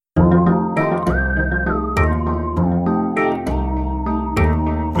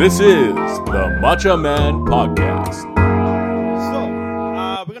This is the Macha Man Podcast. So,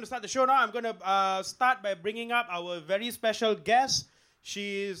 we're going to start the show now. I'm going to start by bringing up our very special guest.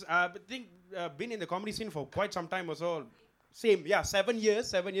 She's, been in the comedy scene for quite some time or so. 7 years.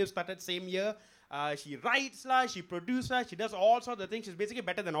 7 years started same year. She writes, she produces, she does all sorts of things. She's basically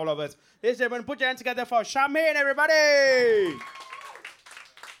better than all of us. Ladies and gentlemen, put your hands together for Shamaine, everybody!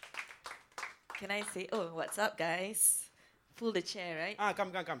 Can I say, what's up, guys? Pull the chair, right?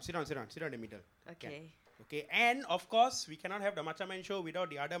 Come. Sit down in the middle. Okay. Okay, and of course, we cannot have the Macha Man show without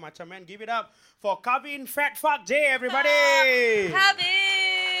the other Macha Man. Give it up for Kavin Fat Fuck J, everybody!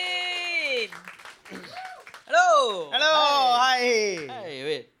 Kavin! Hello! Hi! Hi,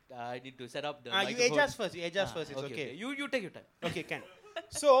 wait. I need to set up the microphone. You adjust first. It's okay. You take your time. Okay, can.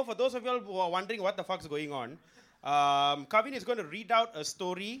 So, for those of you all who are wondering what the fuck's going on, Kavin is going to read out a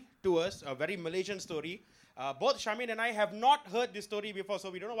story to us, a very Malaysian story. Both Shamaine and I have not heard this story before, so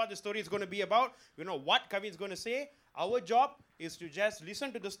we don't know what the story is going to be about. We know what Kavin is going to say. Our job is to just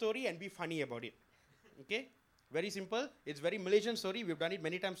listen to the story and be funny about it. Okay? Very simple. It's very Malaysian story. We've done it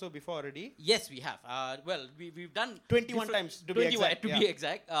many times before already. Yes, we have. We've done 21 times to be exact. Be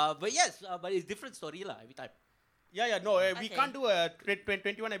exact. But yes, but it's different story every time. We can't do a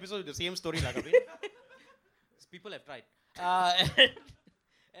 21 episodes with the same story, Kavin. People have tried.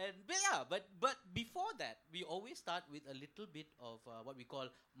 But before that, we always start with a little bit of what we call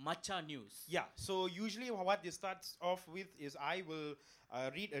Macha news. Yeah, so usually what this starts off with is I will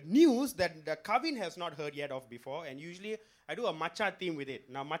read a news that Kavin has not heard yet of before, and usually I do a Macha theme with it.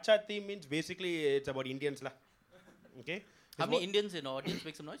 Now, Macha theme means basically it's about Indians lah. Okay? How many Indians in the audience?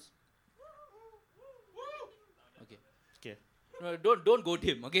 Make some noise. Okay. No, don't go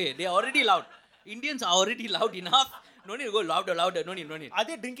dim. Okay, they are already loud. Indians are already loud enough. No need to go louder. No need. Are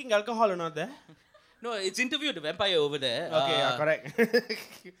they drinking alcohol or not there? No, it's interviewed the vampire over there. Okay, correct.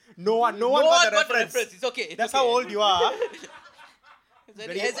 no one got the reference. It's okay. That's how old you are.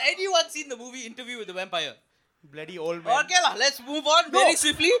 Has anyone seen the movie Interview with the Vampire? Bloody old man. Okay, let's move on very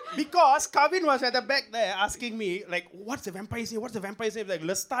swiftly. Because Kavin was at the back there asking me, like, what's the vampire say? Like,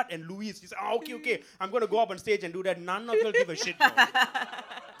 Lestat and Louis. He said, okay. I'm going to go up on stage and do that. None of you will give a shit.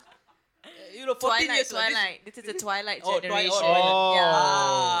 14 years. Twilight. This is the Twilight generation.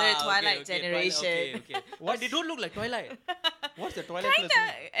 Twilight. The Twilight generation. Okay. What? They don't look like Twilight. What's the Twilight?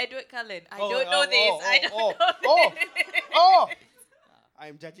 Kinda. Edward Cullen. I don't know this. I don't know this.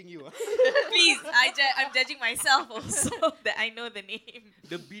 I'm judging you. Please, I'm judging myself also that I know the name.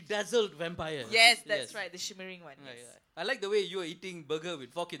 The bedazzled vampire. Yes, that's right. The shimmering one. Yes. I like the way you are eating burger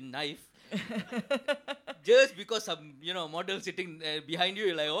with fork and knife. Just because some model sitting behind you,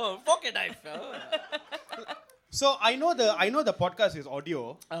 you're like, fork and knife. So I know the podcast is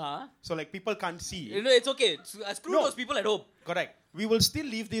audio. So like people can't see. It's okay. Screw those people at home. Correct. We will still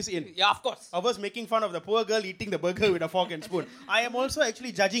leave this in. Yeah, of course. Of us making fun of the poor girl eating the burger with a fork and spoon. I am also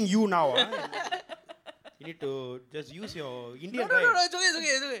actually judging you now. You need to just use your Indian right. No, it's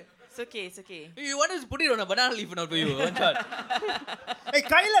okay. It's okay. You want to put it on a banana leaf now for you. One shot. Hey,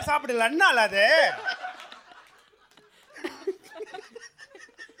 kaila saapidala annala ade.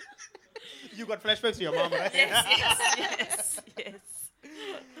 You got flashbacks to your mom, right? Yes.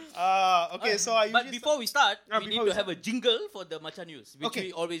 Okay, so I But before we start, we need to have a jingle for the Macha News, which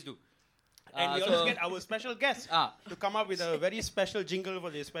we always do. And we always get our special guest to come up with a very special jingle for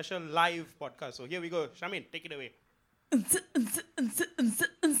the special live podcast. So here we go. Shamaine, take it away.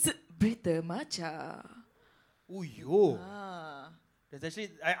 Breathe the matcha. Ooh, yo. That's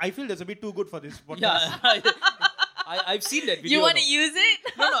actually, I feel that's a bit too good for this podcast. Yeah. I've seen that video. You want to use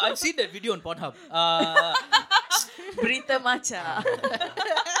it? No, I've seen that video on Pornhub. Breathe the matcha.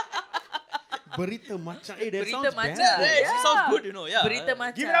 Burrito matcha. Hey, that Burrito sounds matcha. bad. It sounds good, Yeah. Burrito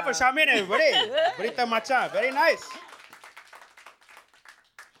matcha. Give it up for Shamaine, everybody. Burrito matcha. Very nice.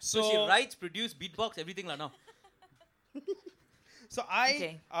 So she writes, produce, beatbox, everything now. So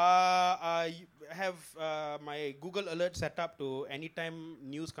I have my Google alert set up to anytime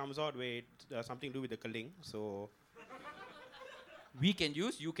news comes out where it's something to do with the Kaling. So We can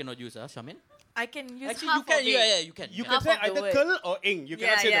use, you cannot use, Shamaine? I can use Actually, half you can. of it. Yeah, you can. you Yeah. can say either word. Kul or Ing. You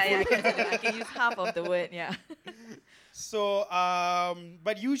cannot say the full. I can use half of the word, yeah. So,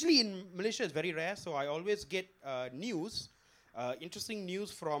 but usually in Malaysia it's very rare. So I always get news, interesting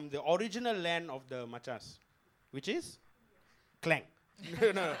news from the original land of the Machas, which is Klang.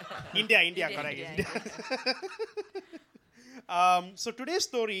 No. India, correct. India. So today's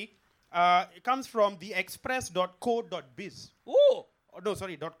story it comes from theexpress.co.biz. Oh! No,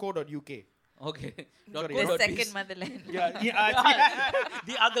 sorry, .co.uk. Okay. Sorry. The second motherland. Yeah,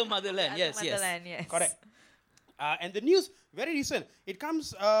 The other motherland. Yes. Motherland, yes. correct. And the news Very recent. It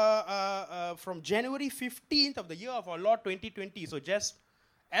comes from January 15th of the year of our Lord 2020. So just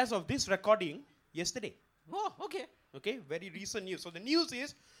as of this recording, yesterday. Oh, okay. Okay, very recent news. So the news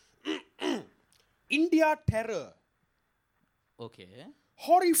is India terror. Okay.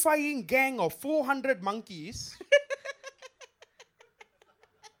 Horrifying gang of 400 monkeys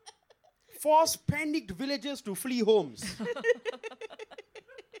force panicked villagers to flee homes.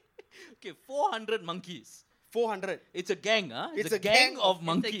 Okay, 400 monkeys. 400. It's a gang, huh? It's a gang of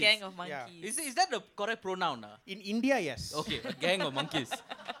monkeys. It's a gang of Yeah. monkeys. Is that the correct pronoun? In India, yes. Okay, a gang of monkeys.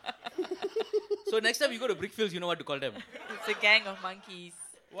 So next time you go to Brickfields, you know what to call them. It's a gang of monkeys.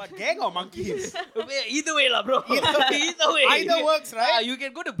 What, gang or monkeys? Either way, lah, bro. Either way. Either works, right? You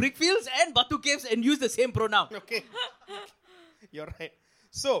can go to Brickfields and Batu Caves and use the same pronoun. Okay. You're right.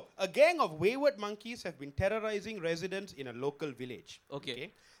 So, a gang of wayward monkeys have been terrorizing residents in a local village.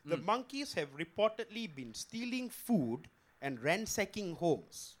 Okay. The monkeys have reportedly been stealing food and ransacking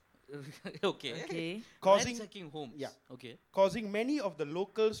homes, Okay. causing Ransacking homes. Yeah. Okay. causing many of the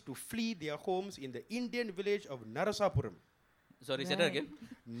locals to flee their homes in the Indian village of Narasapuram. Sorry, say that again.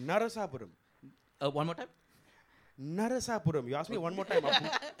 Narasapuram. One more time. Narasapuram. You asked me one more time. Apu.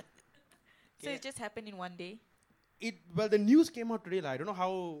 So it just happened in one day. Well, the news came out today. I don't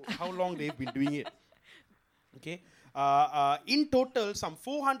know how long they've been doing it. Okay. In total, some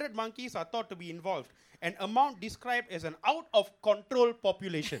 400 monkeys are thought to be involved. An amount described as an out-of-control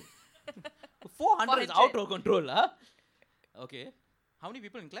population. 400 is 400. out of control, huh? Okay. How many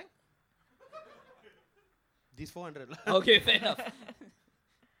people in Klang? These 400. Okay, fair enough.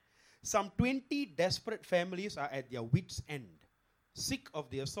 Some 20 desperate families are at their wits' end, sick of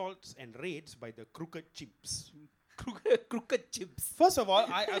the assaults and raids by the crooked chimps. Crooked chips. First of all,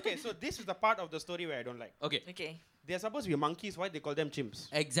 so this is the part of the story where I don't like. Okay. Okay. They're supposed to be monkeys. Why they call them chimps?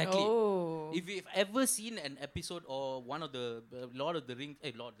 Exactly. Oh. If you've ever seen an episode or one of the Lord of the Rings,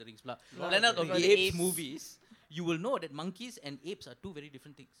 blah, Lord Planet of of the the Rings. Apes Apes. movies, you will know that monkeys and apes are two very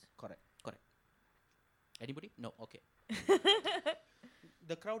different things. Correct. Anybody? No. Okay.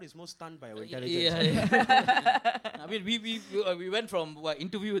 The crowd is most stunned by our Yeah, intelligence. I mean, we went from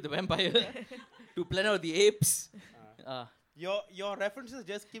Interview with the Vampire to Planet of the Apes. Your references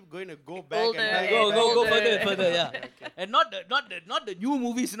just keep going to go back Older. and back. Go and back. further, yeah. Okay. And not the new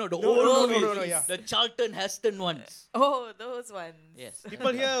movies, the old no, movies, yeah. the Charlton Heston ones. Oh, those ones. Yes.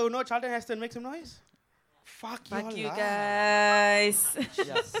 People here who know Charlton Heston, make some noise. Fuck Fuck you lah. guys.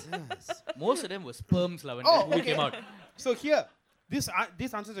 Jesus. Most of them were sperms when Oh, that movie okay. came out. So here, this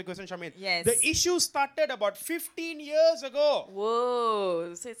answers the question, Shamaine. Yes. The issue started about 15 years ago.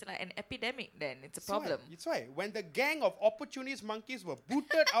 Whoa. So it's like an epidemic then. It's a problem. It's why. When the gang of opportunist monkeys were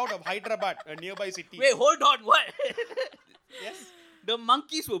booted out of Hyderabad, a nearby city. Wait, hold on, what? Yes? The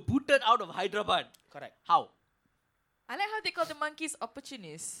monkeys were booted out of Hyderabad. Correct. How? I like how they call the monkeys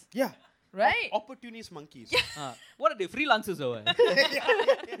opportunists. Yeah. Right? Opportunist monkeys. What are they, freelancers or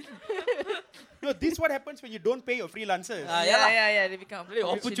what? No, this is what happens when you don't pay your freelancers. Yeah. They become Bloody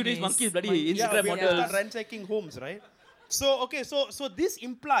opportunist monkeys, bloody Yeah, Instagram we have to start models. ransacking homes, right? So this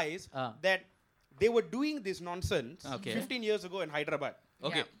implies Ah. that they were doing this nonsense Okay. 15 years ago in Hyderabad.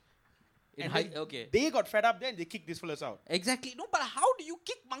 Okay. Yeah. Okay. They got fed up there and they kicked these fellas out. Exactly. No, but how do you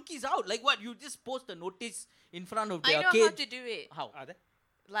kick monkeys out? Like what? You just post a notice in front of I their know cage? how to do it. How? Are they?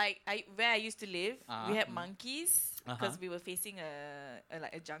 Like where I used to live, we had Mm. monkeys because we were facing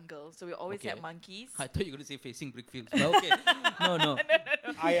a jungle, so we always Okay. had monkeys. I thought you were going to say facing Brickfields. But okay. No.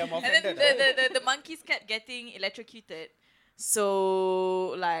 I am And then offended. the monkeys kept getting electrocuted. So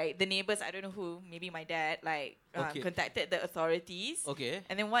like the neighbors, I don't know who, maybe my dad, Okay. contacted the authorities. Okay.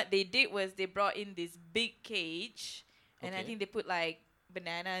 And then what they did was they brought in this big cage, and I Okay. think they put like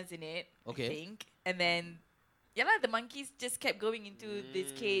bananas in it. Okay. I think, and then the monkeys just kept going into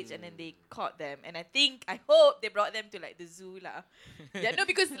this cage, and then they caught them. And I hope they brought them to like the zoo lah. No,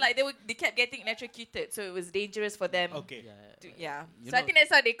 because like they kept getting electrocuted, so it was dangerous for them. Okay. You So I know- think that's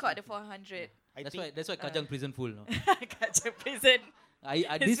how they caught the 400. That's why Kajang prison full. No? Kacang prison. I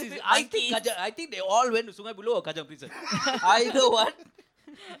think Monkeys. I think they all went to Sungai Buloh or Kajang prison. Either one.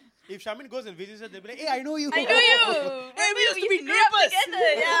 If Shamaine goes and visits her, they'll be like, hey, I know you. I know you. Hey, we used to be grew up neighbors.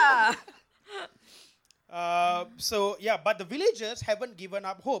 together, yeah. But the villagers haven't given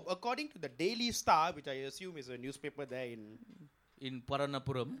up hope. According to the Daily Star, which I assume is a newspaper there In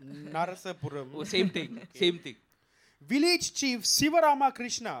Paranapuram. Narasapuram, Oh, same thing. Same thing. village chief Sivarama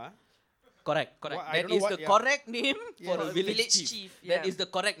Krishna. Correct. Well, I That don't know is what- the yeah. correct name for Yeah. a village Village chief. chief, That yeah. is the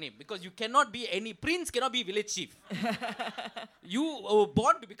correct name because you cannot be prince cannot be village chief. You were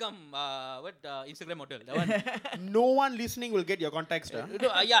born to become Instagram model. That one. No one listening will get your context. Huh?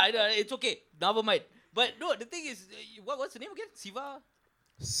 No, it's okay. Never mind. But no, the thing is, what's the name again?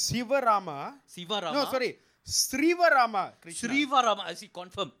 Sivarama. Sivarama. No, sorry. Srivarama Krishna. Srivarama. I see,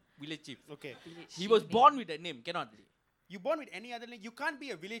 confirm. Village chief. Okay. He was born with that name. Cannot. You born with any other name? You can't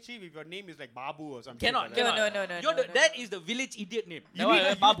be a village chief if your name is like Babu or something. Cannot. Like that. No. That is the village idiot name. You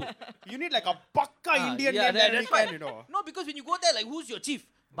need, Babu. You need like a pakka Indian name that we can, you know. No, because when you go there, like, who's your chief?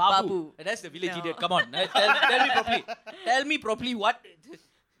 Babu. And that's the village idiot. Come on. Tell me properly. Tell me properly what.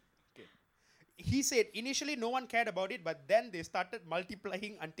 He said initially no one cared about it, but then they started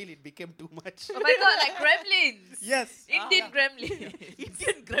multiplying until it became too much. Oh my god, like gremlins. Yes. Indian gremlins.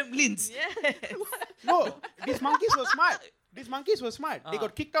 Indian gremlins. Yes. No, these monkeys were smart. They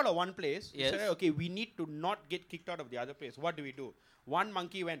got kicked out of one place. Yes. They said, okay, we need to not get kicked out of the other place. What do? One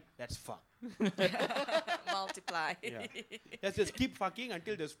monkey went, that's fuck. Multiply. Yeah. Let's just keep fucking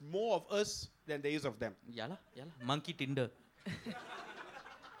until there's more of us than there is of them. Yala. Monkey Tinder.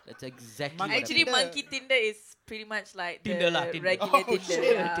 That's exactly Monkey what Actually, Tinder. Monkey Tinder is pretty much like Tinder the Tinder. regular Oh, Tinder. shit.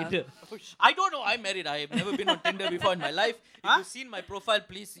 Yeah. Tinder. I don't know. I'm married. I have never been on Tinder before in my life. If Huh? you've seen my profile,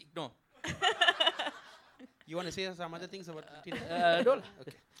 please ignore. You want to say some other things about Tinder? Don't.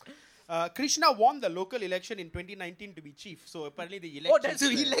 Okay. Krishna won the local election in 2019 to be chief. So apparently the election. Oh, that's the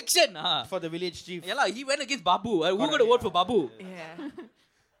election. for the village chief. Yala, he went against Babu. Who going to vote for Babu? Yeah.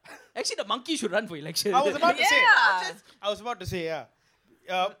 Actually, the monkey should run for election. I was about to say. Yeah. I was about to say, yeah.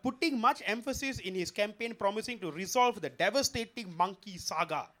 Putting much emphasis in his campaign, promising to resolve the devastating monkey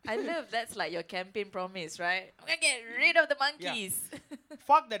saga. I love that's like your campaign promise, right? I'm gonna get rid of the monkeys.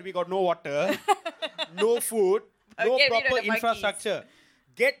 Fuck that we got no water, no food, no Get rid of proper the monkeys. infrastructure.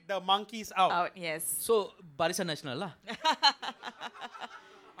 Get the monkeys out. Out, yes. So, Barisan Nasional lah.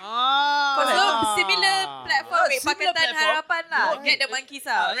 So similar platform with similar Pakatan platform. Harapan lah. Right. Get the monkeys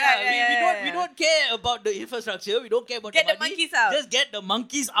out. We don't care about the infrastructure. We don't care about Get the the money. monkeys out. Just get the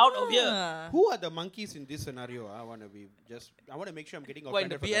monkeys out of here. Who are the monkeys in this scenario? I want to make sure I'm getting What,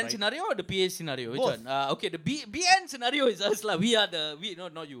 in the offended for the BN right. scenario or the PA scenario? Which Both. one? Okay, the BN scenario is us lah. No,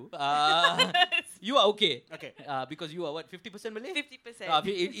 not you. You are okay. Okay. Because you are what, 50% Malay? 50%.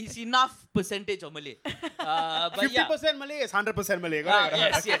 It's enough percentage of Malay. But 50% Malay is 100% Malay. yeah.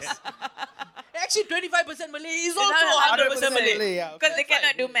 Correct? Yes. Actually, 25% Malay is It's also 100% Malay. Malay, yeah. Because they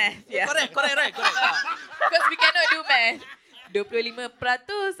cannot do math. Yeah. Correct. Because we cannot do math. 25%,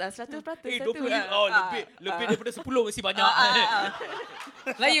 100%. satu. Lebih daripada 10 masih banyak.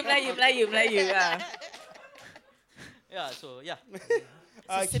 Melayu. Yeah, so yeah.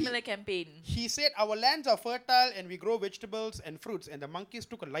 It's a similar campaign. He said our lands are fertile and we grow vegetables and fruits, and the monkeys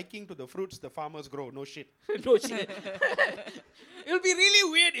took a liking to the fruits the farmers grow. No shit. No shit. It would be really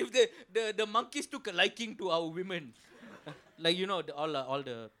weird if the monkeys took a liking to our women. Like, you know, all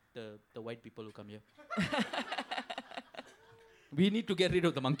the white people who come here. We need to get rid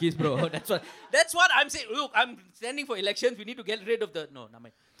of the monkeys, bro. That's what I'm saying. Look, I'm standing for elections. We need to get rid of the... No, not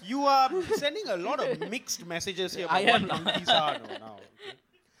mine. You are sending a lot of mixed messages here about I am. what monkeys are now. Okay?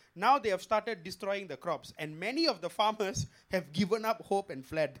 Now they have started destroying the crops, and many of the farmers have given up hope and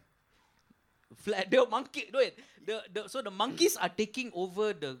fled. The monkey... Wait. So the monkeys are taking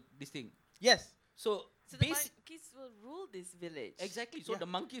over this thing. Yes. So So the monkeys will rule this village. exactly. So Yeah. the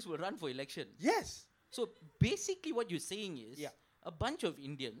monkeys will run for election. Yes. So basically what you're saying is a bunch of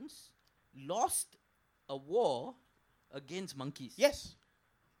Indians lost a war against monkeys. Yes.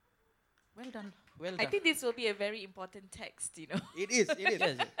 Well done. I think this will be a very important text, you know. It is.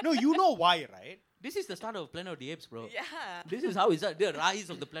 Yes. No, you know why, right? This is the start of Planet of the Apes, bro. Yeah. This is how it's the rise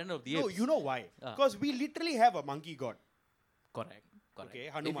of the Planet of the Apes. No, you know why. Ah. Because we literally have a monkey god. Correct. Okay,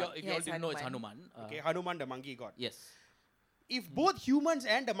 If Hanuman. you all Yes, didn't know, it's Hanuman. Hanuman. Okay, Hanuman the monkey god. Yes. If both humans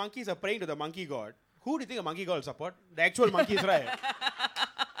and the monkeys are praying to the monkey god, who do you think a monkey god will support? The actual monkeys, right?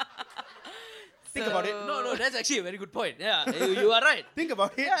 Think about it. No, that's actually a very good point. Yeah, you are right. Think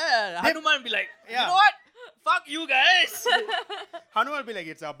about it. Yeah. Hanuman will be like, Yeah. you know what? Fuck you guys. Hanuman will be like,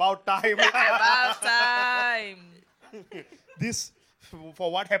 it's about time. About time. This, for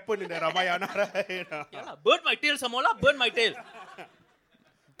what happened in the Ramayana, right? Yeah, burn my tail, Samola. Burn my tail.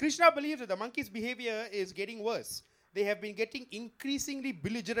 Krishna believes that the monkey's behavior is getting worse. They have been getting increasingly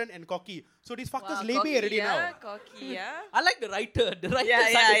belligerent and cocky. So these fuckers lay cocky, already now. Cocky, yeah. I like the writer. The writer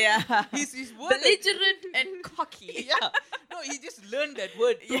Yeah. His word. Belligerent and cocky. Yeah. No, he just learned that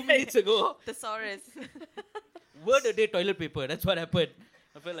word 2 minutes ago. Thesaurus. Word a day toilet paper. That's what happened.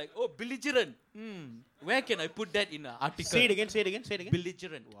 I felt like, oh, belligerent. Where can I put that in an article? Say it again.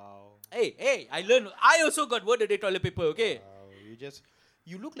 Belligerent. Wow. Hey, I learned. I also got word a day toilet paper, okay? Wow.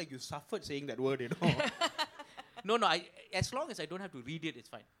 You look like you suffered saying that word, you know. No, as long as I don't have to read it, it's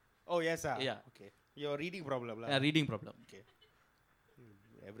fine. Oh, yes, sir. Yeah. Okay. Your reading problem. lah. Reading problem. Okay.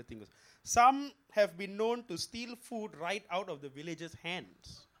 Everything was. Some have been known to steal food right out of the villagers'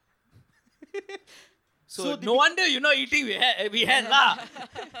 hands. So no wonder you're not eating we had lah.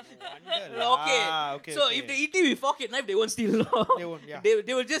 Okay. So if they eating with fork and knife, they won't steal. They won't, yeah.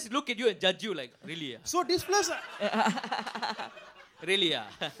 They will just look at you and judge you like, really? So this plus, Really?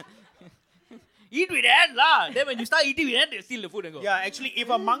 Eat with hand lah. Then when you start eating with hand, they steal the food and go. yeah, actually, if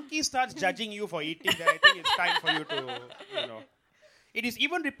a monkey starts judging you for eating, then I think it's time for you to, It is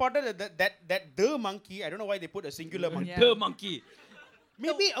even reported that the monkey, I don't know why they put a singular monkey. Yeah. The monkey.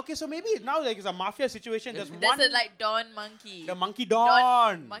 Maybe, okay, so maybe now like it's a mafia situation. There's There's one, a like Don monkey. the monkey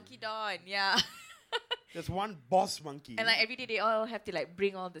Don. Monkey Don, yeah. There's one boss monkey. And like every day they all have to like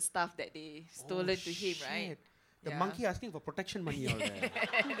bring all the stuff that they stolen to him, right? Shit. The Yeah. monkey asking for protection money all there.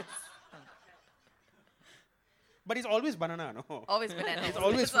 But it's always banana, no? Always bananas. It's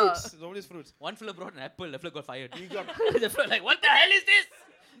always That's all. fruits. It's always fruits. One fella brought an apple, the fella got fired. You got The fella like, what the hell is this?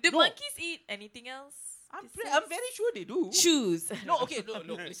 Do No. monkeys eat anything else? I'm besides very sure they do. shoes. No, okay,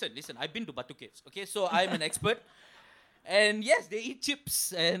 no, listen. I've been to Batu Caves. Okay, so I'm an expert. And yes, they eat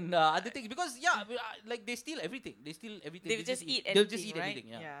chips and other things because like they steal everything. They steal everything. They just eat They'll anything, just eat right?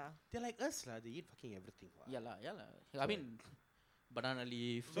 everything. Yeah. They're like us, lah. They eat fucking everything. Yeah lah. I mean, banana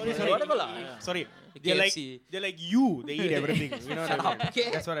leaf. Sorry. Whatever lah. Yeah. Sorry. The KFC. They're like you. They eat everything. You know what I mean?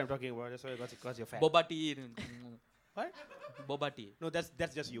 Okay. That's what I'm talking about. That's why because you're fat. Boba tea. What? Boba tea. No,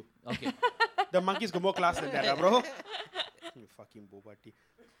 that's just you. Okay. The monkeys got more class than that, bro. You fucking boba tea.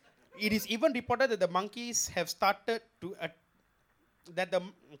 It is even reported that the monkeys have started to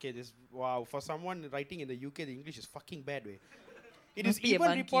for someone writing in the UK, the English is fucking bad, way. It Must is be a even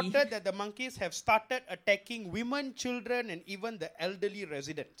monkey. reported that the monkeys have started attacking women, children, and even the elderly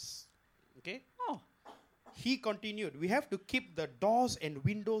residents. Okay? Oh. He continued, we have to keep the doors and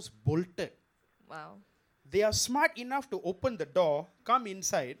windows bolted. Wow. They are smart enough to open the door, come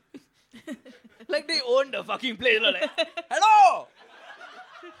inside. Like they own the fucking place. Like, hello.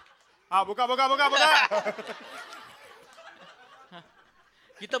 Buka.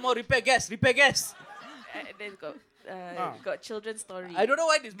 Kita mau repair gas. They've got children's story. I don't know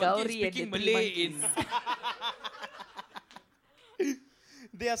why this monkey Gauri is and speaking the three Malay in.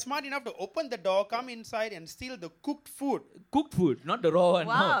 They are smart enough to open the door, come inside, and steal the cooked food. Cooked food, not the raw one.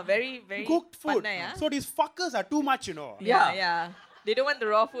 Wow, No. very, very Cooked food. pandai, ah. So these fuckers are too much, Yeah. They don't want the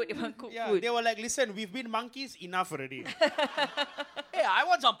raw food, they want cooked Yeah, food. they were like, listen, we've been monkeys enough already. Hey, I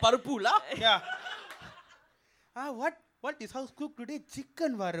want some parupu lah. Yeah. What this house cooked today?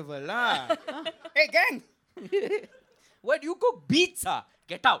 Chicken varaval lah. Hey, gang! Why do you cook beets?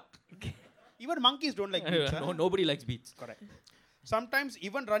 Get out. Even monkeys don't like meat. No, nobody likes beets. Correct. Sometimes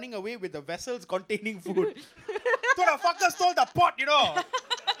even running away with the vessels containing food. So the fucker stole the pot,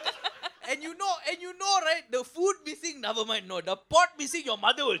 And you know, right? The food missing, never mind. No, the pot missing, your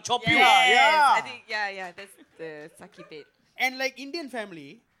mother will chop you. Yeah. I think, that's the Saki bit. And like Indian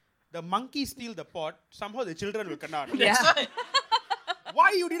family, the monkey steal the pot, somehow the children will come out. Yeah.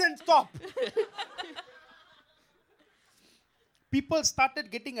 Why you didn't stop? People started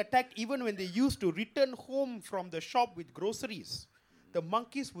getting attacked even when they used to return home from the shop with groceries. The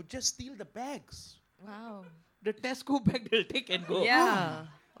monkeys would just steal the bags. Wow. The Tesco bag they'll take and go. Yeah.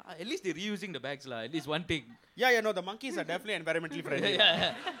 At least they're reusing the bags lah. At least one thing. Yeah, no, the monkeys are definitely environmentally friendly.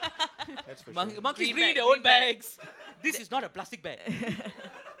 Yeah. That's for sure. Monkeys Green bring bag, their own green bag. bags. This is not a plastic bag.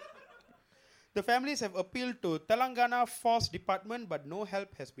 The families have appealed to Telangana Force Department, but no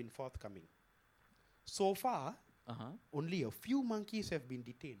help has been forthcoming. So far, only a few monkeys have been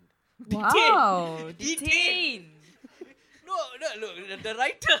detained. Wow. Detained. Detained. No, look, the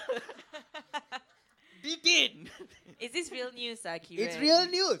writer. Detained. Is this real news, Aki? It's real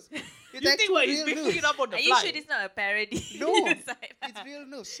news. It's You think what? He's real making news. it up on the Are fly. you sure it's not a parody? No, news? it's real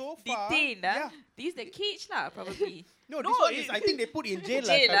news. So far, Detained, yeah. They use the cage lah, probably. No, No, this one is, I think they put in jail.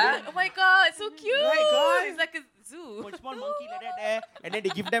 Jail lah. Oh my god, so cute. Right, God. It's like a zoo. One small monkey like that there, and then they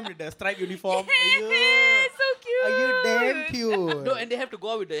give them the striped uniform. Yeah, so cute. Are you damn cute? No, and they have to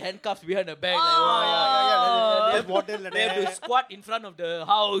go out with the handcuffs behind the back. Oh. Like, There's water like they have to that. squat in front of the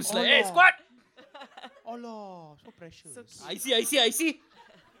house. Like, Oh, hey, no. squat! Oh no, so precious. So cute. I see.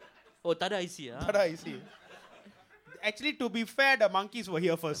 Oh, tada, I see. Tada, I see. Actually, to be fair, the monkeys were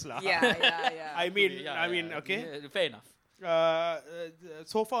here first, lah. Yeah. I mean, okay. Yeah, fair enough.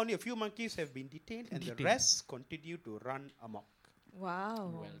 So far, only a few monkeys have been detained, and the rest continue to run amok.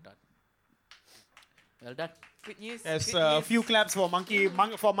 Wow. Well done. Good news. There's good a news. few claps for monkey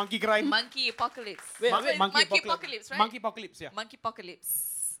crime. Monkey apocalypse. Wait, Monkey apocalypse, right? Monkey apocalypse, yeah. Monkey apocalypse.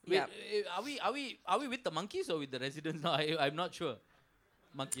 Wait, Yeah. are we with the monkeys or with the residents now? I'm not sure.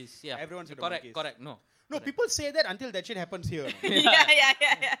 Monkeys, yeah. Everyone's with the correct, monkeys. correct. No. No, people say that until that shit happens here.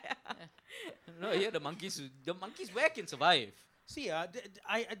 yeah. No, here the monkeys where can survive? See,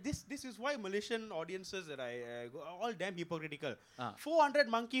 this is why Malaysian audiences that I go, are all damn hypocritical. 400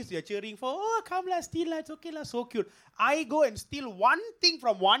 monkeys they're cheering for. Oh, come lah, steal lah, it's okay lah, so cute. I go and steal one thing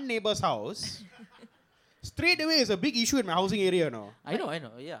from one neighbor's house. Straight away, it's a big issue in my housing area now. I know,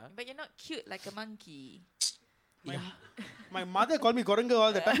 yeah. But you're not cute like a monkey. My mother called me Goranga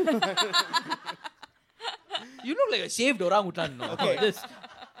all the time. You look like a shaved orangutan. No? Okay. Just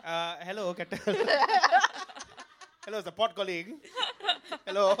Hello, Kettle. Hello, it's the pot calling.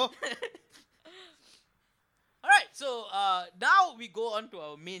 Hello. all right. So now we go on to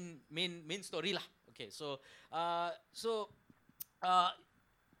our main story lah. Okay. So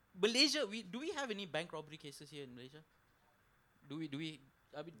Malaysia. Do we have any bank robbery cases here in Malaysia? Do we?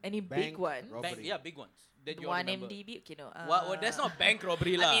 I mean, Any Bank big one? robbery. big ones. That you all One remember. MDB? Okay, no. That's not bank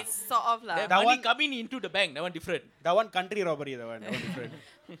robbery lah. I mean, sort of lah. That That money one- coming into the bank. That one different. That one country robbery, that one different.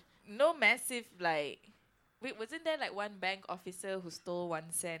 No massive like. Wait, wasn't there like one bank officer who stole 1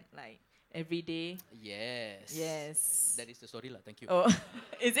 cent like every day? Yes. Yes. That is the story lah. Thank you. Oh,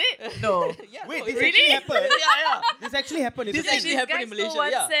 is it? No. Yeah. Wait, no, this it- actually happened? yeah. This actually happened. This isn't it? actually happened in guy Malaysia, stole 1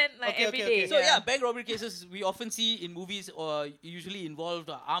 yeah. cent like Okay, every okay, day. okay. So yeah, bank robbery cases we often see in movies or usually involve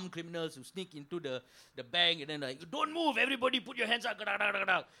armed criminals who sneak into the bank and then like, don't move, everybody put your hands up.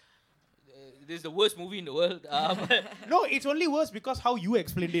 This is the worst movie in the world. But No, it's only worse because how you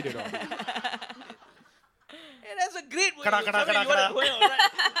explained it, you know. that's a great way. Kada, kada, Somebody, kada, you wanna- kada. alright.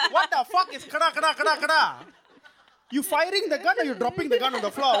 What the fuck is kada kada kada kada? You firing the gun or you dropping the gun on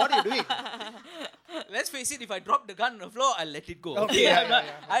the floor? What are you doing? Let's face it, if I drop the gun on the floor, I'll let it go. Okay, yeah, yeah,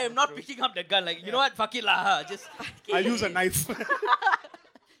 yeah. I am not picking up the gun. Like, you know what? Fuck it lah. Just I'll use a knife.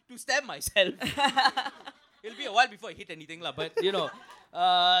 to stab myself. It'll be a while before I hit anything lah. But you know,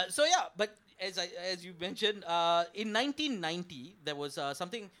 so yeah. But as you mentioned, in 1990 there was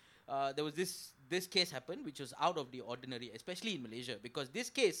something. There was this case happened which was out of the ordinary, especially in Malaysia, because this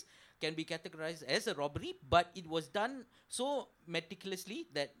case can be categorized as a robbery, but it was done so meticulously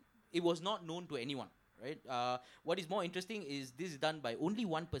that it was not known to anyone. Right. What is more interesting is this is done by only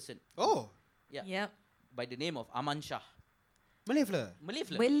one person. Oh, Yeah. Yep. By the name of Aman Shah. Malay fella. Malay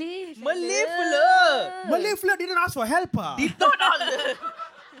fella. Malay. Malay fella. Malay fella didn't ask for help. Did not ask.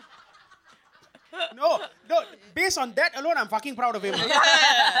 No. Based on that alone, I'm fucking proud of him.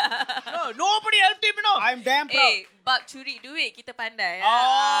 No, nobody helped him, you know. I'm damn proud. Eh, bab curi duit kita pandai.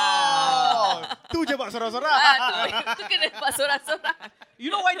 Oh, tu je buat sorang-sorang. Tu kena buat sorang-sorang. You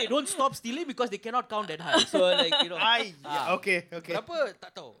know why they don't stop stealing? Because they cannot count that high. So like, you know. Ay, okay. Berapa?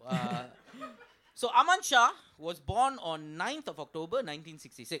 Tak tahu. So Aman Shah was born on 9th of October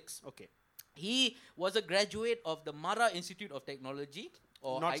 1966. Okay. He was a graduate of the Macha Institute of Technology.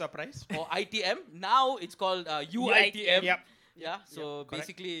 Or Not surprised. Or ITM. Now it's called UITM. Yep. Yeah. So correct.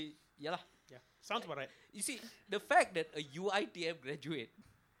 basically, yeah lah. Yeah. Sounds about right. You see, the fact that a UITM graduate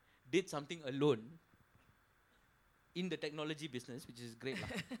did something alone in the technology business, which is great lah.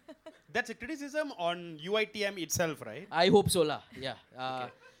 That's a criticism on UITM itself, right? I hope so lah. Yeah. Okay.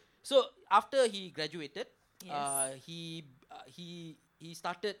 So after he graduated, Yes. he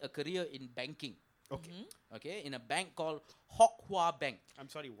started a career in banking. Okay. Okay, in a bank called Hock Hua Bank. I'm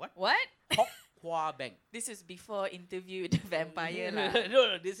sorry, what? What? Hock Hua Bank. This is before Interview with the Vampire lah.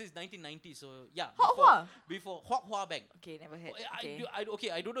 No, this is 1990. So yeah. Hock Hua? Before Hock Hua Bank. Okay, never heard.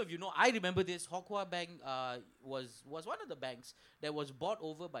 Okay. I don't know if you know. I remember this. Hock Hua Bank was one of the banks that was bought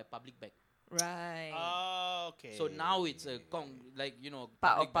over by Public Bank. Right. Okay. So now it's a Part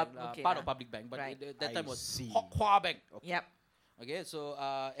public of bank, okay part lah. of Public Bank, but Right. that I time was see. Hock Hua Bank. Yep. Okay, so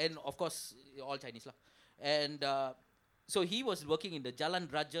and of course all Chinese lah, and so he was working in the Jalan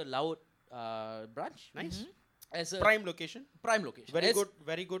Raja Laut branch. Nice. As a Prime location. prime location. Very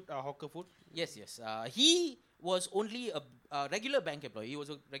As- good hawker food. Yes. He was only a regular bank employee. He was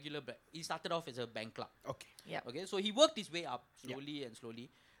a regular. He started off as a bank clerk. Okay. Yep. Okay, so he worked his way up slowly and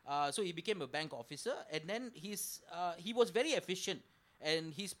slowly. So he became a bank officer, and then he was very efficient, and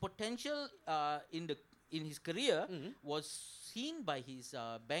his potential in his career was seen by his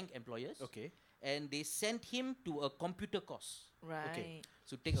bank employers. Okay. And they sent him to a computer course. Right.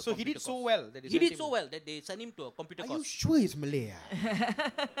 So take a So he computer did so course. well that He did so well that they sent him to a computer Are you course. sure it's Malay?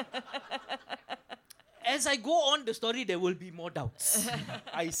 As I go on the story, there will be more doubts.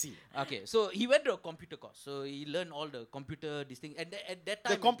 I see. Okay, so he went to a computer course. So he learned all the computer this thing. And at that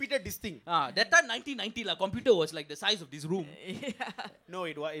time, The computer distinct. that time 1990 la, computer was like the size of this room. No,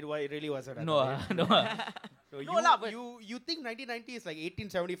 it really wasn't. I No, thought, no. So No lah, but- you think 1990 is like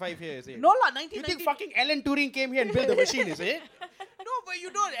 1875 here, is it? No lah, You 1990. think fucking Alan Turing came here and built the machine, is it? No, but you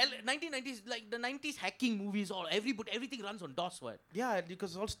know, 1990s, like the 90s hacking movies, everything runs on DOS, what? Yeah,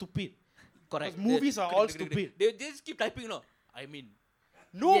 because it's all stupid. Correct. Because movies are all stupid. They just keep typing, I mean.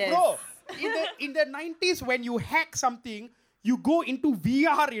 No, Yes. bro. In the 90s, when you hack something, you go into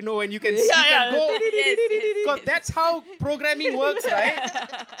VR, and you can see go. Yes, Because that's how programming works, right?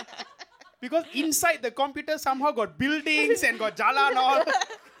 Because inside the computer somehow got buildings and got jala and all.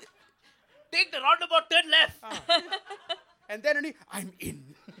 Take the roundabout, turn left. And then only, I'm in.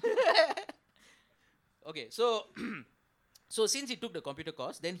 Okay, so so since he took the computer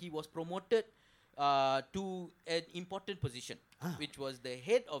course, then he was promoted to an important position, which was the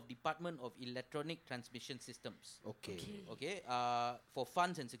head of Department of Electronic Transmission Systems. Okay. Okay, for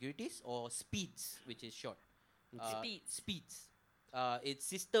funds and securities, or SPEEDS, which is short. SPEEDS. It's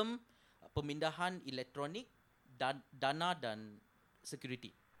System Pemindahan Elektronik Dana dan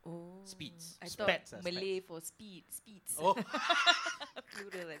Security. Oh, Speeds. I thought Spats, Malay for speeds. Oh.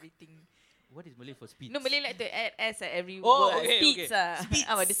 Plural everything. What is Malay for speeds? No, Malay like to add S at every Oh, word. okay, Speeds. okay. Speeds.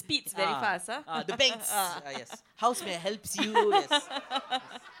 But the speeds very fast. The banks. Yes. House may helps you. Yes.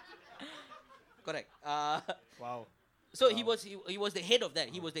 Correct. Wow. So he was the head of that.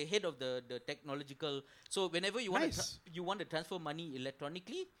 He was the head of the technological. So whenever you Nice. want to transfer money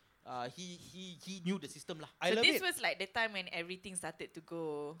electronically, he knew the system lah. I So love this it. was like the time when everything started to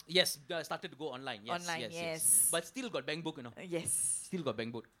go. Yes, started to go online. Yes, Online, yes. But still got bank book, Yes. Still got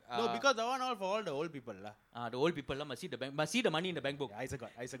bank book. No, because the one all for all the old people lah. The old people lah must see the money in the bank book. I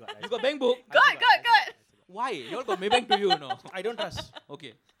got. You got bank book? God. Why? You all got Maybank to you, no? I don't trust.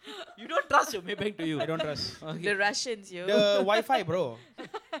 Okay. You don't trust your Maybank to you. I don't trust. Okay. The Russians, yo. The Wi-Fi, bro.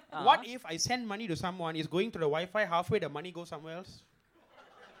 What if I send money to someone, is going to the Wi-Fi, halfway the money goes somewhere else?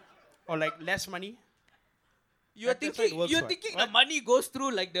 Or like less money? You're That's how it thinking, works, you're what? thinking the money goes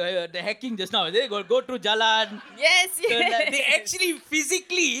through like the hacking just now. They go through Jalan. Yes, yes. They actually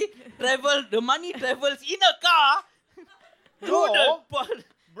physically travel. The money travels in a car through No. the.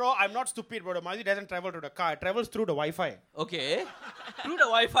 Bro, I'm not stupid, bro. The money doesn't travel to the car. It travels through the Wi-Fi. Okay. Through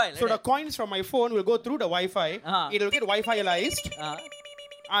the Wi-Fi. Like So the that. coins from my phone will go through the Wi-Fi. It'll get Wi-Fi-ized.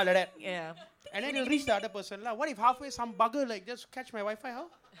 Like that. Yeah. And then it'll reach the other person. What if halfway some bugger like just catch my Wi-Fi? How?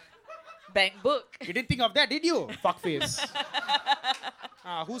 Bank book. You didn't think of that, did you? Fuckface.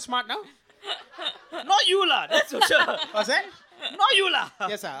 Who's smart now? Not you lah. That's for sure. What's that? Not you lah.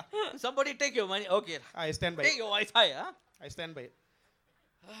 Yes, sir. Somebody take your money. Okay. I stand by Take it. your Wi-Fi. I stand by it.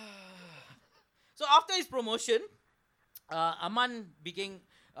 So after his promotion, Aman began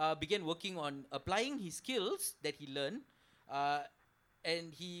working on applying his skills that he learned,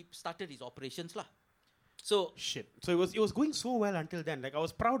 and he started his operations lah. So Shit. So it was going so well until then. Like I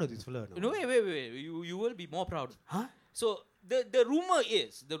was proud of this fella. no, wait. You will be more proud. Huh? So the rumor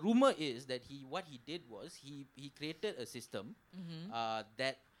is that what he did was he created a system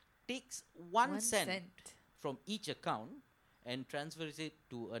that takes 1 cent from each account and transfers it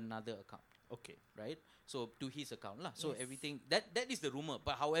to another account. Okay. Right? So to his account lah. So Yes. everything that is the rumor.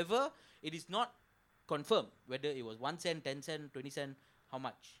 But however, it is not confirmed whether it was 1 cent, 10 cent, 20 cent, how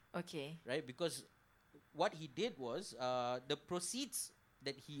much. Okay. Right? Because what he did was the proceeds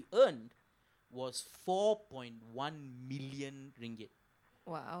that he earned was 4.1 million ringgit.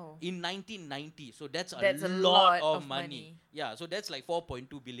 Wow. In 1990. So that's That's a a lot lot of of money. money. Yeah, so that's like 4.2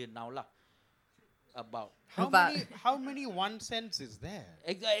 billion now lah. About. How many 1 cents is there?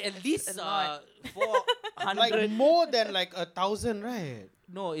 At least a lot. 400. Like more than like 1,000, right?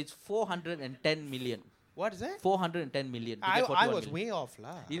 No, it's 410 million. What is that? 410 million. to I get 41 was million. way off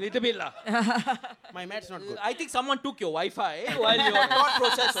lah. A little bit lah. My math's not good. I think someone took your Wi-Fi while your thought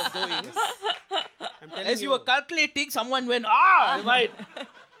process was going. I'm telling As you were calculating, someone went, right.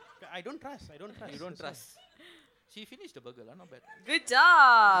 I don't trust. You don't trust. She finished the burger, lah, not bad. Good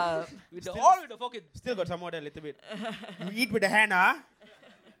job. With the fork. Still got some more there, a little bit. You eat with the hand, huh?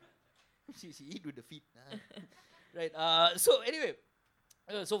 She eat with the feet. Right. So anyway,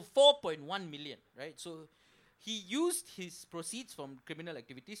 so 4.1 million, right? So he used his proceeds from criminal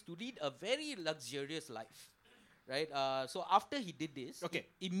activities to lead a very luxurious life, right? So after he did this, Okay.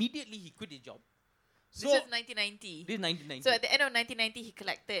 immediately he quit his job. This is 1990. This is 1990. So at the end of 1990, he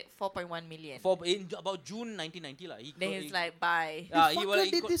collected 4.1 million. In about June 1990 lah. Then he's like, bye. The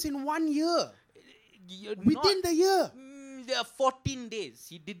fucker did this in 1 year. Within the year. There are 14 days.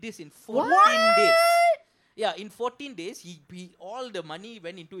 He did this in 14 What? days. Yeah, in 14 days, he all the money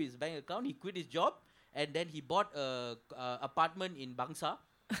went into his bank account. He quit his job, and then he bought a apartment in Bangsa.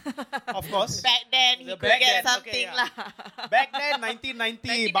 Of course. Back then, he could back get then, okay, something yeah. lah. Back then,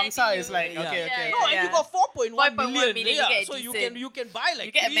 1990, Bangsa is like, Yeah. okay, okay. Yeah, No, and you got 4.1 4.1 million. million, you Yeah, get so you decent. can buy like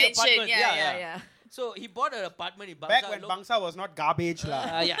You get a 3 mansion. apartments. Yeah. So he bought an apartment in Bangsa. Back when Bangsa was not garbage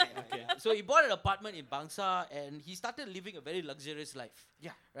lah. yeah. Okay. So he bought an apartment in Bangsa and he started living a very luxurious life.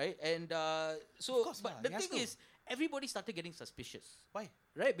 Yeah. Right? And but the thing is, everybody started getting suspicious. Why?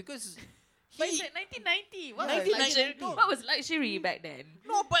 Right? Because But it's like 1990. What, Yeah, was 1990. luxury? What was luxury back then?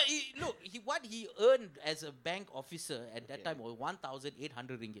 no, but what he earned as a bank officer at that time was 1,800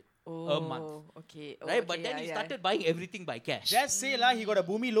 ringgit a month. Okay. Right? But then he started buying everything by cash. Just say lah, he got a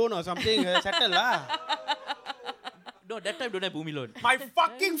Boomi loan or something. Settle lah. No, that time don't have Boomi loan. My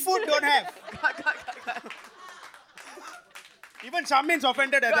fucking food don't have. Even Shamaine's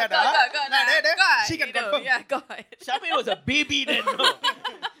offended at that. God, She can confirm. Yeah, God. Shamaine was a baby then. No.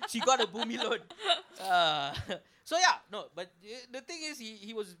 She got a Boomi loan. So yeah, no, but the thing is,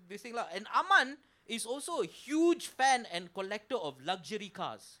 he was this thing lah. And Aman is also a huge fan and collector of luxury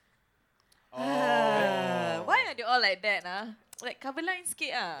cars. Why are they all like that? Like cover line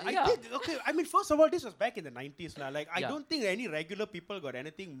skate I mean, first of all, this was back in the 90s lah. Like, I Yeah. don't think any regular people got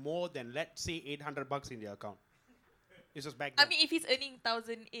anything more than, let's say, $800 in their account. This was back then. I mean, if he's earning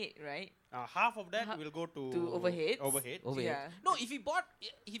 1,008, right? Half of that will go to overheads? Overhead. Yeah. No, if he bought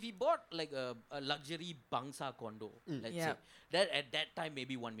like a luxury Bangsa condo, let's say, that at that time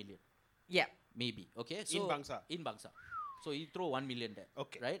maybe 1 million. Yeah. Maybe. Okay. So In Bangsa. So he throw 1 million there.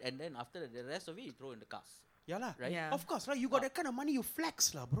 Okay. Right? And then after the rest of it, he throw in the cars. Yeah lah. Right? Yeah. Of course, right? You got that kind of money, you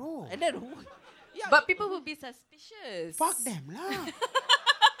flex lah, bro. And then yeah. But people will be suspicious. Fuck them lah.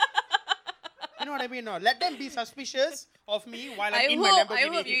 You know what I mean? No, let them be suspicious of me while I'm in my I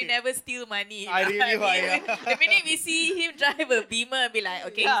Lamborghini. hope you never steal money. I really hope, mean, yeah. The minute we see him drive a Beamer, be like,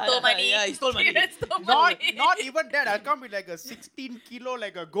 okay, he stole money. Yeah, he stole money. Not even that. I'll come with like a 16 kilo,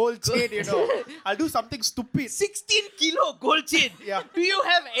 like a gold chain, you know. I'll do something stupid. 16 kilo gold chain. Yeah. Do you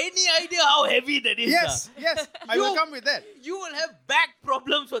have any idea how heavy that is? Yes. I will come with that. You will have back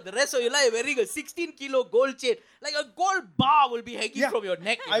problems for the rest of your life wearing a 16 kilo gold chain. Like a gold bar will be hanging from your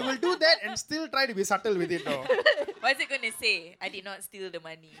neck. I will do that and still try to be subtle with it, though. What's it going to say? I did not steal the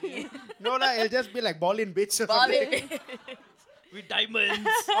money. No, lah, it'll just be like ballin' bitch or Ball something. it. With diamonds.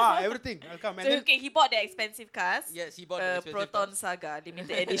 Everything. I'll come. And So, then, okay, he bought the expensive cars. Yes, he bought the expensive Proton cars. Saga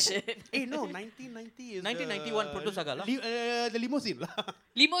limited edition. hey, no, 1990 is 1991 Proto Saga lah. the limousine. lah.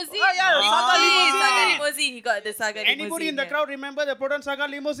 Limousine. Oh, yeah, Saga Saga limousine. limousine. Saga limousine. He got the Saga limousine. Anybody in the crowd remember the Proton Saga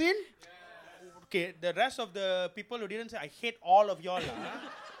limousine? Okay, the rest of the people who didn't say, I hate all of y'all.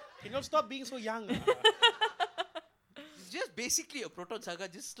 Can you stop being so young? It's just basically a Proton Saga,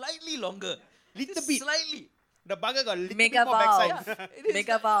 just slightly longer. Little Just bit. Slightly. The bugger got a little Mega bit more valve. backside. It is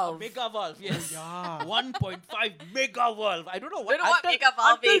Mega valve. Mega valve, yes. Yeah. 1.5 mega valve. I don't know what. Don't know what until, mega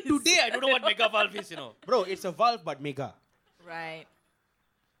valve until is. today, I don't know what mega valve is. Bro, it's a valve but mega. Right.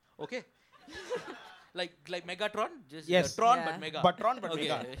 Okay. like Megatron, just Yes. Tron Yeah. but mega. But Tron but okay.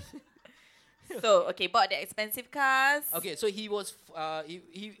 mega. So, okay, bought the expensive cars. Okay, so he was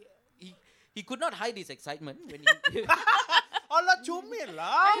he could not hide his excitement when he. Allah comel lah.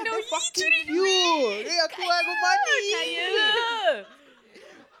 I know, They he fucking curi cute. Hey, aku money. Kaya.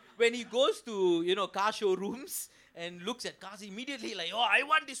 When he goes to car showrooms and looks at cars, immediately like, oh, I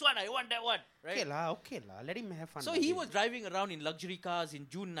want this one, I want that one, right? Okay lah. Let him have fun. So he was driving around in luxury cars in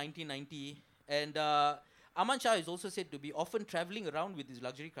June 1990, and Aman Shah is also said to be often traveling around with his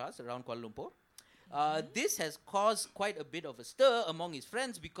luxury cars around Kuala Lumpur. This has caused quite a bit of a stir among his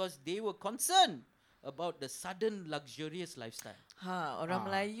friends because they were concerned about the sudden luxurious lifestyle. Orang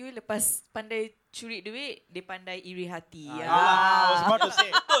Melayu lepas pandai curi duit, dia pandai iri hati. I was about to say.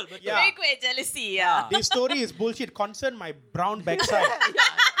 Yeah. Very quick jealousy. This story is bullshit. Concern my brown backside.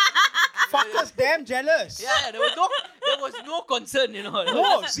 Fuckers damn jealous. Yeah, there was no concern,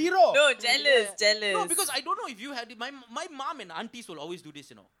 No, zero. No, jealous. No, because I don't know if you had it. My mom and aunties will always do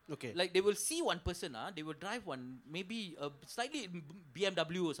this, Okay. Like they will see one person, they will drive one, maybe slightly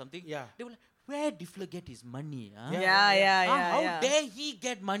BMW or something. Yeah. They will like, where did Fla get his money? Yeah. How dare he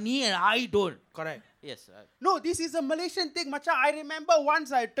get money and I don't? Correct. Yes. No, this is a Malaysian thing, Macha. I remember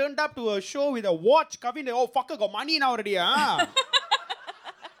once I turned up to a show with a watch. Kavin, oh, fucker, got money now already,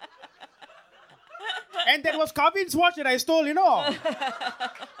 And that was Kavin's watch that I stole,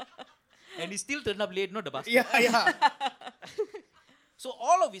 And he still turned up late, not the bastard. Yeah. So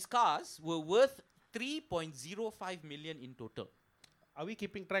all of his cars were worth 3.05 million in total. Are we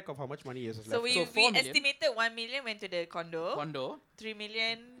keeping track of how much money is left? So we 4 million. estimated 1 million went to the condo. 3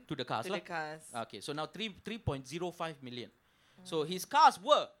 million To the cars. to the cars. Okay, so now 3.05 million. So his cars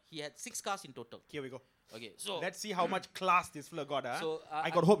he had 6 cars in total. Here we go. Okay, so Let's see how much class this fella got. So, I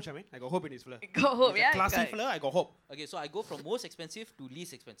got hope, Shamaine. I got hope in this fella. Go home, He's yeah. a classy got it. fella. I got hope. okay, so I go from most expensive to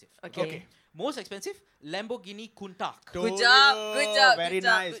least expensive. Okay. Most expensive, Lamborghini Countach. Good job. Good job. Very good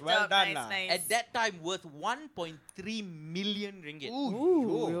job, nice. good Well job, done, nice, lah. nice. At that time, worth 1.3 million ringgit.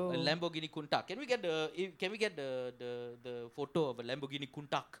 Ooh. A Lamborghini Countach. Can we get the photo of a Lamborghini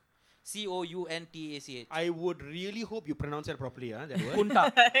Countach? Countach. I would really hope you pronounce it properly, that word.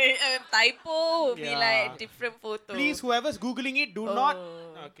 Countach. Typo would be Yeah. like different photo. Please, whoever's googling it, do not.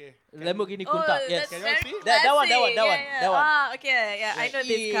 Okay. Lamborghini Oh, Countach. Yes. that's Can you all very see? That one, that one, classic. that one, Yeah, that one. Ah, okay, yeah, I know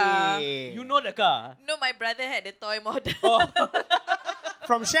this car. You know the car. No, my brother had the toy model. Oh.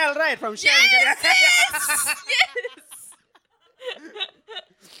 From Shell, right? From Shell. Yes, you get it. yes.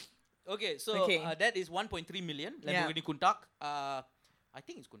 Okay, so Okay. that is 1.3 million Yeah. Lamborghini Countach. I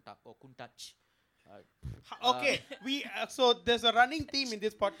think it's Countach or Countach. Okay, so there's a running theme in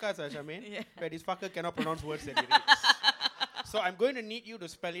this podcast, Shamaine, Yeah. where this fucker cannot pronounce words that he reads. So I'm going to need you to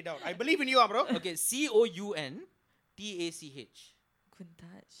spell it out. I believe in you, bro. Okay, Countach.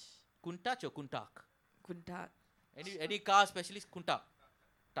 Kuntach. Countach or Countach? Kuntach. Any car specialist? Countach.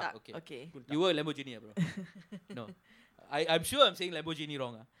 Tak, Okay. okay. You were Lamborghini, bro. No. I'm sure I'm saying Lamborghini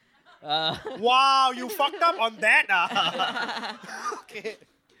wrong. Wow, you fucked up on that. Okay.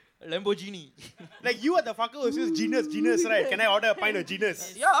 Lamborghini. Like you are the fucker who says genus, right? Can I order a pint of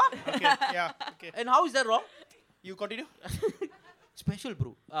genus? Yeah. Okay, yeah, okay. And how is that wrong? You continue? Special,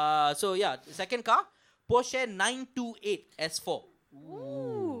 bro. So yeah, second car, Porsche 928 S4.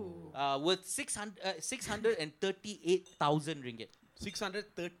 Ooh. Worth 638,000 ringgit.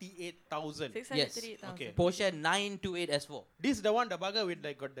 638,000. 638,000. Okay. Porsche 928 S4. This is the one, the bugger with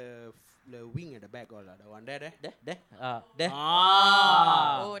like got the wing at the back, all the one there. There.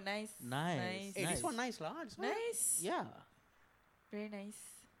 Ah. Oh, nice. Nice. Hey, this one nice lah. This one. Nice. Yeah. Very nice.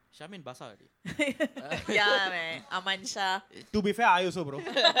 Shamaine basah already. Yeah, man. Aman Shah. To be fair, I also, bro.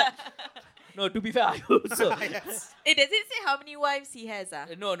 No, to be fair, I also. Yes. Does it say how many wives he has?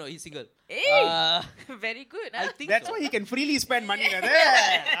 No, he's single. Hey, very good. I Huh? think That's so. why he can freely spend money like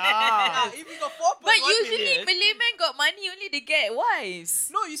that. Ah. If you got 4.1 But usually million. Malay men got money only they get wives.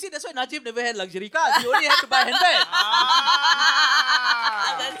 No, you see, that's why Najib never had luxury cars. He only had to buy handbag.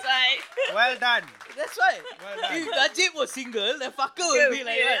 Ah. That's right. Well done. That's why. Well done. If Najib was single, the fucker would be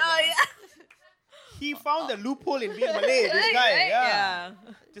like that. Oh, yeah. He found the loophole in being Malay, this Right, guy. right, Yeah.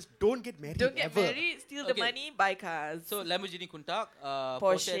 Just don't get married Don't get ever. married, steal the Okay. money, buy cars. So Lamborghini Countach, Porsche.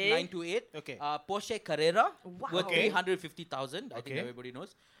 Porsche 928, Okay. Porsche Carrera, Wow. worth Okay. 350,000. I think Okay. everybody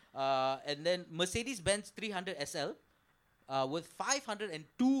knows. And then Mercedes-Benz 300 SL, worth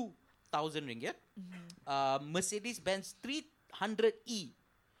 502,000 ringgit. Mercedes-Benz 300E,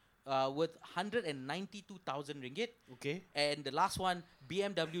 worth 192,000 ringgit. Okay. And the last one,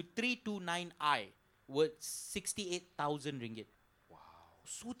 BMW 329i, worth 68,000 ringgit. Wow,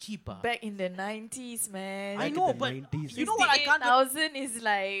 so cheap. Back in the 90s, man. I Back in know, the but 90s. you know what I can't get. 68,000 is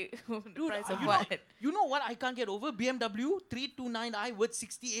like the Dude, price of you what? You know what I can't get over? BMW 329i worth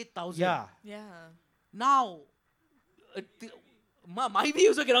 68,000. Yeah. Yeah. Now, my view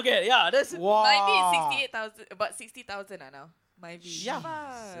also cannot get. Yeah, that's Wow. Might be 68,000, about 60,000 now. My view. Yeah.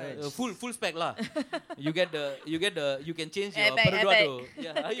 Fuck. full spec lah. you can change your Airbag, Perodua airbag. to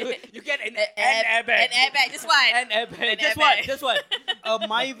you get an An airbag, just one. An airbag. An Just airbag. one. A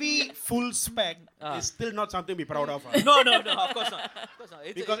Myvi full spec is still not something to be proud of. No, of course not.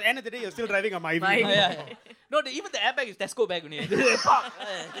 It's Because end of the day, you're still driving a Myvi. Myvi. yeah. No, even the airbag is Tesco bag only.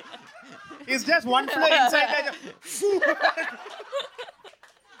 It's just one floor inside there.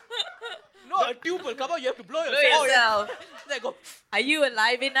 No, a tube will come out. You have to blow Blow yourself. yourself. Then go. Are you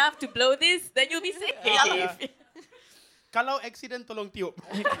alive enough to blow this? Then you'll be safe. Yeah. Kalau accident, tolong tiup.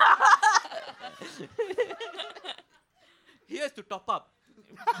 He has to top up.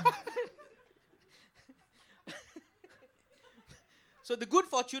 So the good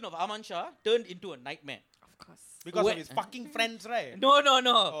fortune of Aman Shah turned into a nightmare. Of course. Because Where- of his fucking friends, right? No.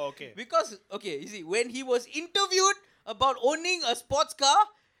 Oh, okay. Because, you see, when he was interviewed about owning a sports car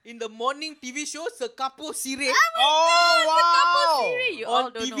in the morning TV show Sekapo Sire Oh, Sekapo wow. Sire. You on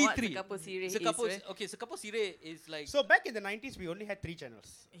all don't know what TV3. Sekapo Sire is. Sekapo, right? okay, Sekapo Sire is like So back in the 90s, we only had 3 channels.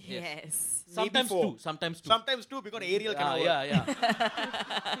 Yes. sometimes maybe 4. two, sometimes two. Sometimes 2 because aerial cannot work. yeah.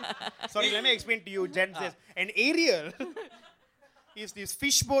 Sorry, let me explain to you, gents. This. An aerial is this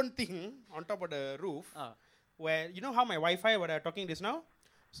fishbone thing on top of the roof where, you know how my Wi-Fi, what I'm talking this now?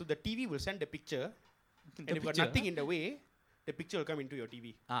 So the TV will send the picture and if you've got nothing in the way, the picture will come into your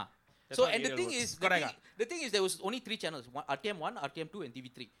TV. That's So how and the aerial thing works. is, Correct. the thing is, there was only 3 channels: RTM1, RTM2, and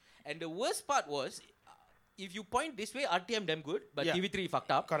TV3. And the worst part was, if you point this way, RTM damn good, but Yeah. TV3 fucked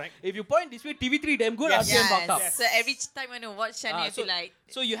up. Correct. If you point this way, TV3 damn good, Yes. RTM fucked up. Yes. So every time when you watch channel, you have to like.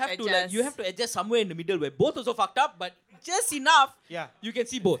 So you have adjust. to adjust somewhere in the middle where both also fucked up, but just enough. Yeah. You can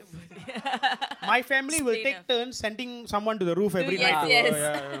see both. My family will Explain take turns sending someone to the roof every Yes, night.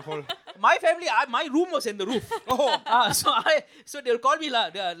 yes. My family, my room was in the roof. Oh. So they'll call me lah.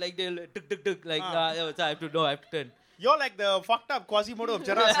 They'll tuk tuk tuk like so I have to know, I have to turn. You're like the fucked up Quasimodo of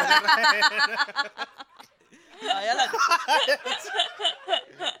Cheras. Yeah lah.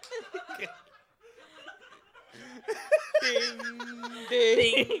 Ding, ding.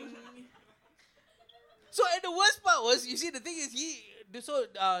 Thing. So and the worst part was, you see, the thing is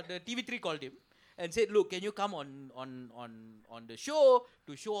the TV3 called him and said, look, can you come on the show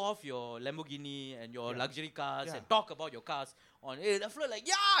to show off your Lamborghini and your luxury cars and talk about your cars on the floor? Like,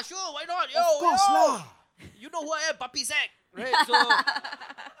 yeah, sure, why not? Yo, Of course yo. lah. You know who I am, Papi Sack, right? So,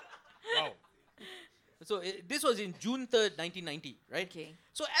 Wow. so this was in June 3rd, 1990, right? Okay.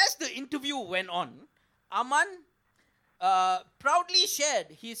 So as the interview went on, Aman proudly shared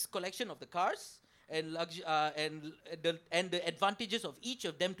his collection of the cars and the advantages of each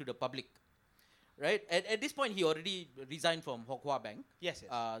of them to the public, right? At this point, he already resigned from Hock Hwa Bank. Yes.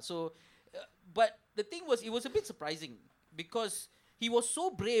 But the thing was, it was a bit surprising because he was so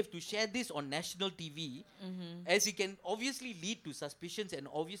brave to share this on national TV, as it can obviously lead to suspicions, and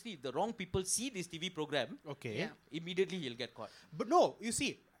obviously if the wrong people see this TV program, Okay. Yeah. immediately he'll get caught. But no, you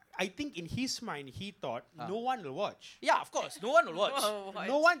see, I think in his mind, he thought no one will watch. Yeah, of course, no one will watch. Oh, what?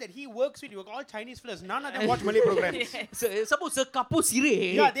 No one that he works with, all Chinese fellas, none of them watch Malay programs. Suppose kapu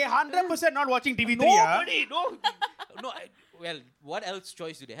sire. Yeah, they're 100% not watching TV3. Nobody, no. Well, what else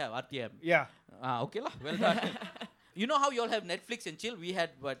choice do they have? RTM. Yeah. Okay lah. Well done. You know how you all have Netflix and chill? We had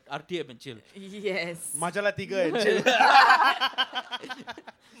RTM and chill. Yes. Majalah 3 and chill.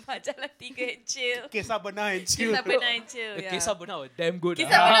 Majalah 3 and chill. Kisah Benar and chill. Kisah Benar and chill. The Yeah. Kisah Benar was damn good. Kisah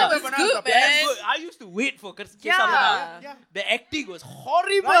Benar was Benar good, was man. Damn good. I used to wait for Kisah Benar. Yeah. The acting was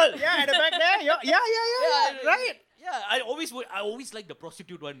horrible. Right? Yeah, at the back there. Yeah. Right. Yeah, I always like the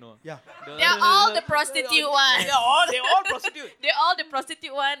prostitute one, no. Yeah. They're all the prostitute ones. They're all prostitute. They're all the prostitute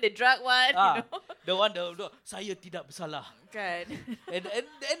one, the drug one, you know. The one, the saya tidak bersalah. Kan. And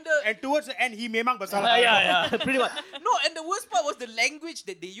And towards the end, he memang bersalah. yeah, pretty much. No, and the worst part was the language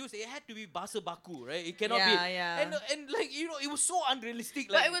that they used. It had to be bahasa baku, right? It cannot be. Yeah. And like, you know, it was so unrealistic.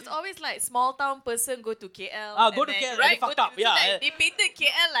 But Like, it was always like small town person go to KL. Go and to KL, and right? they fucked Go up, to- yeah. Like, they painted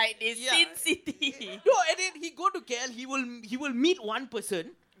KL like this Yeah. sin city. no, and then he go to KL. He will meet one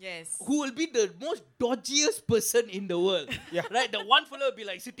person Yes. who will be the most dodgiest person in the world. Yeah. Right? The one fellow will be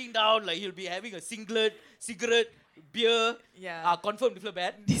like sitting down, like he'll be having a singlet, cigarette, beer. Yeah. Confirm this fella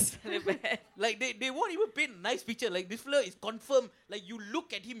bad. This fella bad. Like they won't even paint a nice picture. Like this fella is confirmed. Like you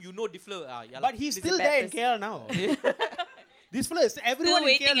look at him, you know this fella. Yeah, But he's He's still a bad there in person. KL now. This fella is everyone Still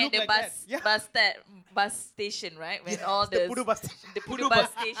in KL waiting at look the like bus that. Yeah. bus station, right? When Yes, all the Pudu bus station. the Pudu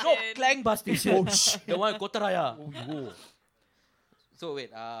bus station. No, Klang bus station. Oh, shit. The one in Kotaraya. Oh. So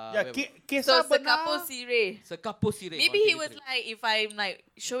wait. Yeah, wait. So Kisah Benar. Sekapo Sireh. Sekapo Sireh Maybe on he TV3. was like, if I'm like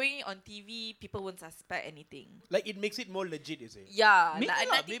showing it on TV, people won't suspect anything. Like it makes it more legit, is it? Yeah, Maybe like,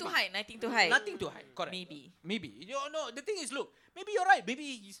 lah, nothing to maybe. hide, nothing to hide. Nothing to hide. Correct. Maybe. You know, the thing is, look, maybe you're right.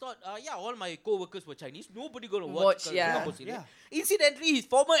 Maybe he's thought, all my co-workers were Chinese. Nobody gonna watch yeah. Sekapo Sireh. Yeah. Incidentally, his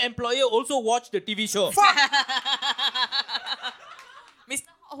former employer also watched the TV show. Mr.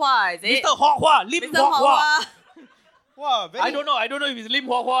 Hua, is it? Mr. Hock Hwa, Lim Mr. Hock Hwa. Wow, very, I don't know if it's Lim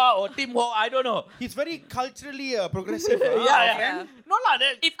Hock Hwa or Tim Hock. I don't know. He's very culturally progressive. Yeah. No lah.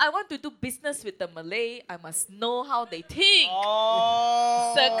 If I want to do business with the Malay, I must know how they think.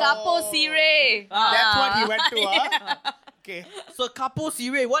 Oh. Sekapo Sireh. That's what he went to, Okay. So Sekapo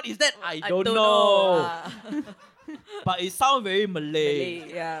Sireh, what is that? I don't know. know. But it sounds very Malay.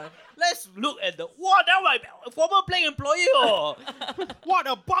 Malay, yeah. Let's look at the that my former playing employee. Oh. What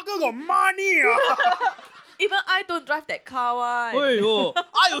a bugger got money. Even I don't drive that car one.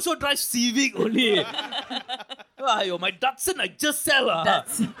 I also drive Civic only. My Datsun I just sell.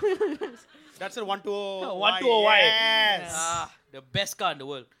 That's a 120. 120Y. Yes. The best car in the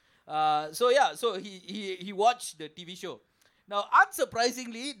world. So he watched the TV show. Now,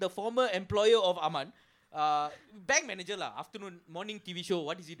 unsurprisingly, the former employer of Aman, bank manager morning TV show,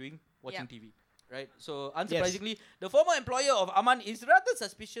 what is he doing? Watching TV. Right? So, unsurprisingly, the former employer of Aman is rather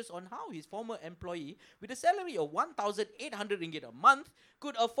suspicious on how his former employee, with a salary of 1,800 ringgit a month,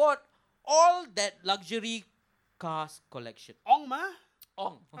 could afford all that luxury cars collection. Ong ma?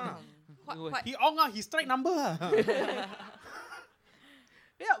 Ong. What? He ong he strike number.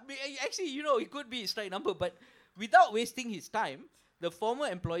 Yeah, actually, it could be his strike number, but without wasting his time, the former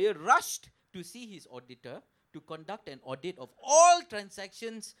employer rushed to see his auditor to conduct an audit of all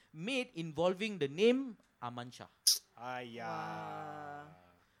transactions made involving the name Aman Shah.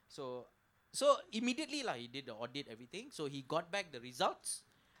 So immediately he did the audit, everything. So he got back the results,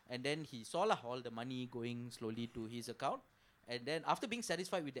 and then he saw all the money going slowly to his account. And then after being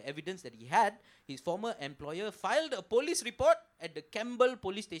satisfied with the evidence that he had, his former employer filed a police report at the Campbell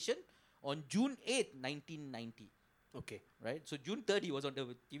police station on June 8, 1990. Okay. Right? So June 3rd, he was on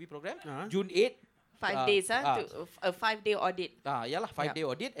the TV program. June 8th. 5 days, to a 5-day audit. 5-day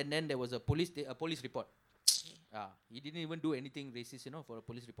audit, and then there was a police report. He didn't even do anything racist, for a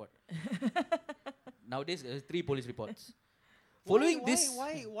police report. Nowadays, there's 3 police reports. Following this,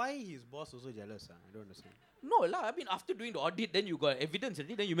 why his boss also jealous? I don't understand. No, I mean, after doing the audit, then you got evidence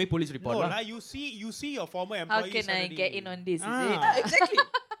already, then you make police report. No, you see your former How employees. can I get in on this? Is it? Yeah, exactly.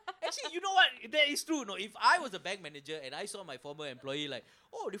 Actually, you know what? That is true. No, if I was a bank manager and I saw my former employee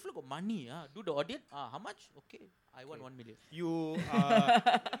they feel got money. Do the audit. How much? Okay, I want 1 million. You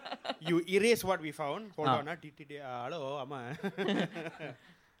erase what we found. Hold on. Hello, Aman.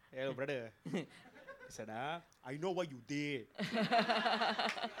 Hello, brother. Listen, I know what you did.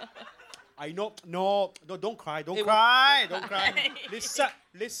 I know. No, don't cry. Don't cry.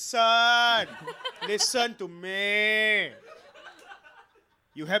 Listen to me.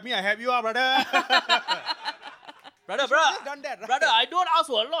 You help me, I help you, brother. Brother, done that, right? Brother, I don't ask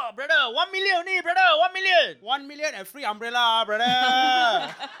for a lot, brother. 1 million only, brother. 1 million. 1 million and free umbrella,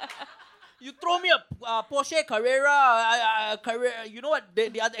 brother. You throw me a Porsche Carrera, you know what?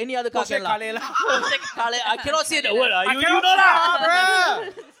 The other, any other car? Porsche Carrera. Porsche Carrera. I cannot say the word. I You cannot know that,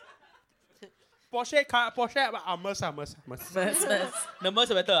 brother. Porsche, Merc. The Merc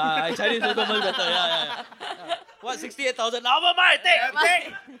better. Chinese Merc better. Yeah. What, 68,000? Never mind, take.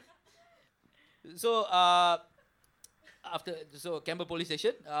 So, Campbell police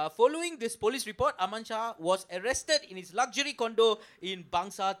station. Following this police report, Aman Shah was arrested in his luxury condo in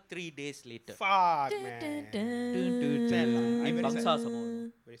Bangsa 3 days later. Fuck, man. In Bangsa some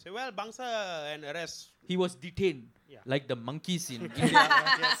more. Well, Bangsa and arrest. He was detained, Yeah. like the monkeys in India.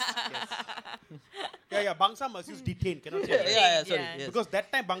 Yes. Yeah, Bangsa must use detain, cannot say that. Yeah, sorry. Yeah. Yes. Because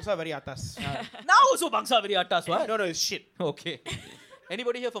that time Bangsa very atas. Now also Bangsa very atas, what? No, it's shit. Okay.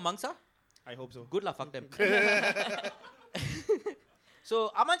 Anybody here from Bangsa? I hope so. Good lah, fuck them.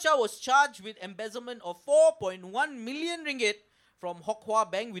 So Aman Shah was charged with embezzlement of 4.1 million ringgit from Hock Hua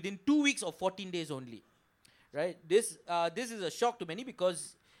Bank within 2 weeks or 14 days only. Right? This is a shock to many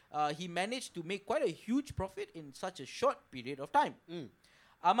because he managed to make quite a huge profit in such a short period of time.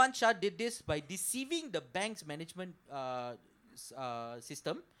 Aman Shah did this by deceiving the bank's management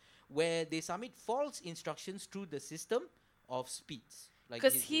system, where they submit false instructions through the system of speeds.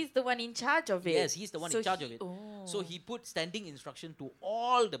 Because he's the one in charge of it. Yes, he's the one in charge of it. So he put standing instruction to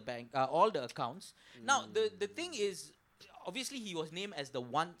all the accounts. Now the thing is, obviously he was named as the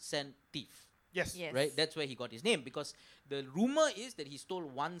 1 cent thief. Yes. Right? That's where he got his name, because the rumor is that he stole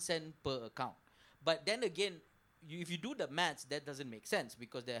 1 cent per account. But then again, if you do the maths, that doesn't make sense,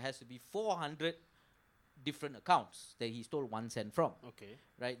 because there has to be 400 different accounts that he stole 1 cent from. Okay.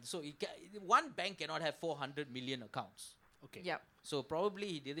 Right? So one bank cannot have 400 million accounts. Okay. Yeah. So probably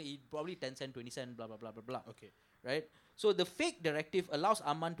he did it. He probably 10 cent, 20 cent, blah blah blah blah blah. Okay. Right. So the fake directive allows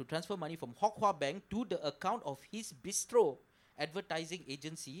Aman to transfer money from Hock Hua Bank to the account of his bistro advertising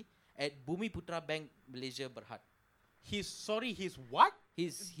agency at Bumiputra Bank, Malaysia, Berhad. His what?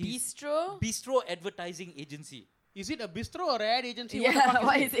 His Bistro? bistro advertising agency. Is it a bistro or ad agency? Yeah,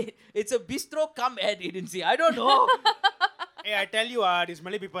 what is it? It's a bistro cum ad agency. I don't know. Hey, I tell you, these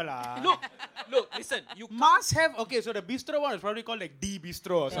Malay people Look, listen. You must have. Okay, so the bistro one is probably called like D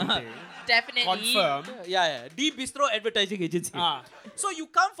Bistro or something. Definitely. Confirm. Yeah. The bistro advertising agency. So you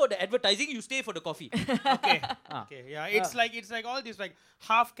come for the advertising, you stay for the coffee. Okay. Okay. Yeah, it's like all this like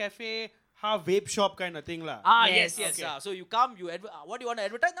half cafe, half vape shop kind of thing lah. Yes. Okay. So you come, what do you want to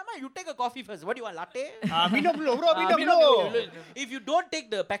advertise? No, you take a coffee first. What do you want, latte? Minum dulu, bro. Minum dulu. If you don't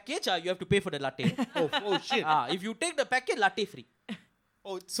take the package, you have to pay for the latte. Oh shit. If you take the package, latte free.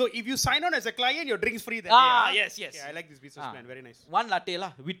 Oh, so if you sign on as a client, your drinks free that day. Yes. Yeah, I like this business plan. Very nice. One latte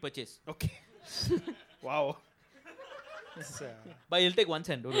lah, with purchase. Okay. Wow. But he'll take 1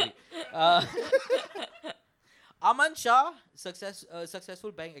 cent, don't worry. Aman Shah,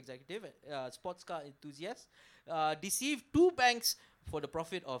 successful bank executive, sports car enthusiast, deceived 2 banks for the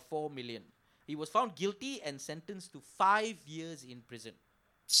profit of 4 million. He was found guilty and sentenced to 5 years in prison.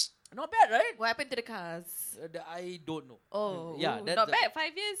 Not bad, right? What happened to the cars? I don't know. Oh, Yeah, not bad.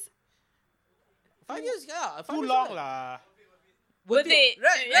 5 years. 5 years, yeah. 5 Too years long right. lah. Worth it.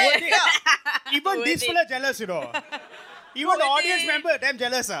 Right, yeah. Even Worth this it. fella jealous, you know. Even the Oh, audience really? member, damn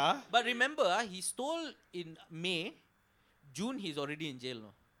jealous, But remember, he stole in May. June, he's already in jail.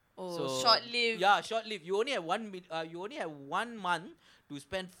 No? Oh, short-lived. Yeah, short-lived. You only have you only have 1 month to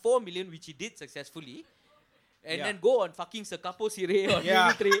spend 4 million, which he did successfully, and Yeah. then go on fucking Sekapo Sire on Yeah.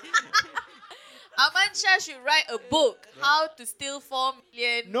 Movie 3. Aman Shah should write a book, How to Steal 4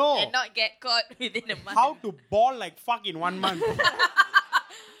 Million No. and Not Get Caught Within a Month. How to ball like fuck in 1 month.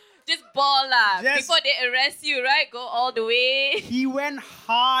 Just ball lah. Just- Before they arrest you, right? Go all the way. He went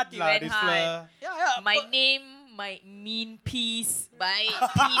hard, He lah, went this hard. fella. Yeah. My but- name might mean peace by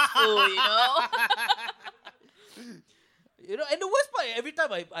people, you know? You know, and the worst part, every time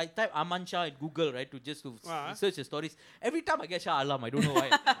I type Aman Shah in Google, right, to search the stories, every time I get Shah Alam, I don't know why.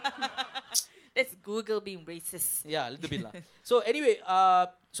 That's Google being racist. Yeah, a little bit lah. So anyway,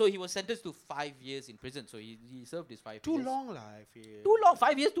 so he was sentenced to 5 years in prison. So he served his 5 Too years. long, lah, I feel. Too long.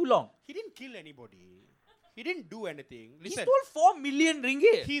 5 years, too long. He didn't kill anybody. He didn't do anything. He Listen, stole 4 million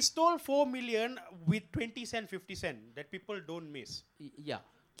ringgit. he stole 4 million with 20 cent, 50 cent that people don't miss. Yeah.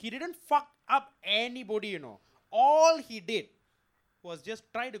 He didn't fuck up anybody, you know. All he did was just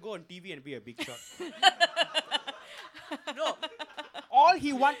try to go on TV and be a big shot. No. All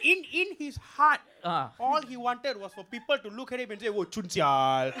he want in his heart, Ah. all he wanted was for people to look at him and say, "Oh,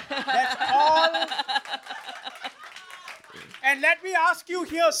 chunsial." That's all. And let me ask you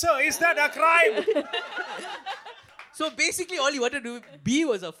here, sir, is that a crime? So basically, all he wanted to be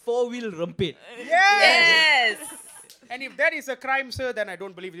was a 4-wheel rumpet. Yes. Yes. And if that is a crime, sir, then I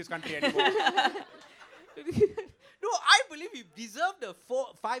don't believe this country anymore. No, I believe he deserved a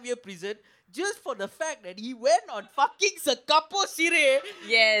 5-year prison just for the fact that he went on fucking Sekapo Sire.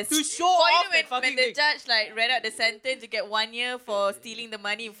 Yes. To show For off you that know, when fucking the thing. judge like read out the sentence, you get 1 year for stealing the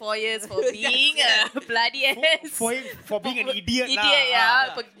money, 4 years for being Yes, a bloody ass. for being an idiot, Idiot, lah.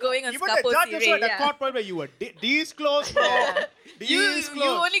 yeah, for going on Even the Scapo judge also at the yeah. court point where you were this close, bro. You This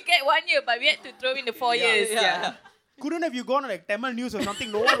close. only get 1 year, but we had to throw in the 4 years. Yeah. Couldn't have you gone on like Tamil news or something?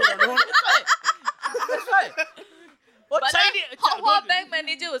 No one would have known. That's right. What But Chinese? Hua bank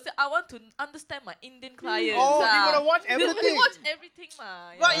manager will say, I want to understand my Indian clients. Oh, we gotta watch We everything. watch everything,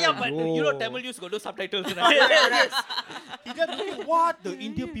 ma. Well, yeah, but you know Oh. Tamil news got no subtitles, right? Yes. He just looking, what the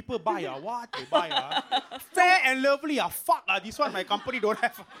Indian people buy, what they buy, Fair and lovely, fuck, this one my company don't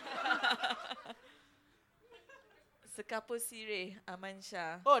have. Sekapo Sire, Aman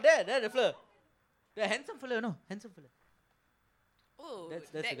Shah. Oh, there, the fella. The handsome fella, no? Handsome fella. Oh, That's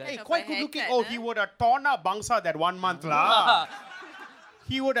that the guy. kind Hey, of quite a good looking. haircut, Oh, huh? he would have torn up Bangsa that 1 month, lah.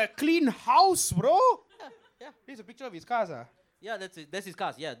 He would have cleaned house, bro. Yeah. This is a picture of his cars, Yeah, that's his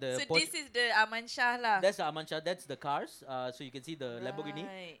cars. Yeah, the So Porsche. this is the Aman Shah lah. That's the Aman Shah. That's the cars. So you can see the Lamborghini,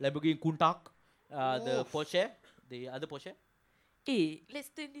 Right. Lamborghini Countach, the Oof. Porsche, the other Porsche. Hey, let's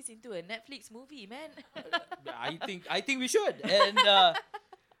turn this into a Netflix movie, man. I think we should. And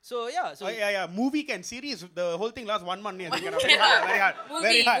so yeah, so yeah. Movie can series. The whole thing lasts 1 month. I think, Yeah. very hard. Very hard.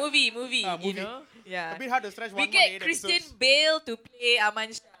 Very hard. movie, Movie. you know? Yeah. A bit hard to stretch We 1 month. get 8 Christian episodes. Bale to play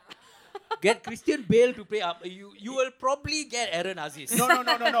Aman Shah. get Christian Bale to play up. You will probably get Aaron Aziz. No.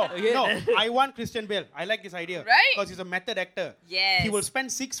 Okay. No, I want Christian Bale. I like this idea. Right? Because he's a method actor. Yes. He will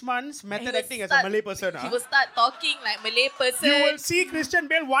spend 6 months And method he will acting as start- a Malay person. He will start talking like Malay person. You will see Christian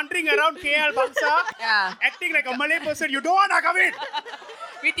Bale wandering around KL Bangsa, Yeah. acting like a Malay person. You don't want to come in.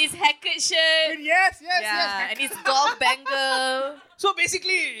 With his haircut shirt. Yes. Yeah, and his golf bangle. So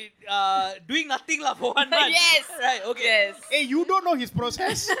basically, doing nothing lah for 1 month. Yes. Right. Okay. Yes. Hey, you don't know his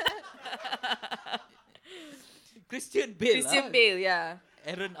process. Christian Bale. Christian Bale, yeah.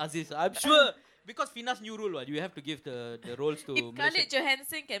 Aaron Aziz. I'm sure because Fina's new rule, you have to give the roles to If Scarlett Malaysian.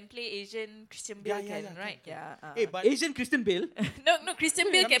 Johansson can play Asian, Christian Bale Yeah, can, right? Yeah. Hey, but Asian Christian Bale. No,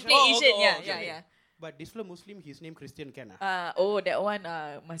 Christian Bale can play Oh, Asian. okay, Yeah, okay, yeah, okay. yeah. but this film Muslim, his name Christian Ken. Oh, that one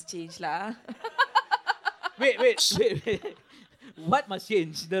must change lah. wait. What must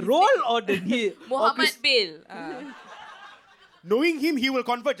change? The role or the name? Muhammad Bale. Knowing him, he will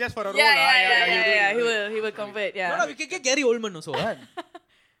convert just for a role. Yeah. He will convert. No, Yeah. we can get Gary Oldman also. Right?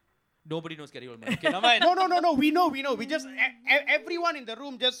 Nobody knows Gary Oldman. Okay, never mind. No. We know. We just everyone in the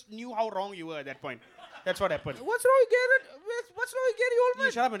room just knew how wrong you were at that point. That's what happened. What's wrong with Gary Oldman?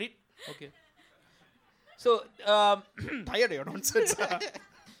 You shut up and eat. Okay. So, Tired of your nonsense.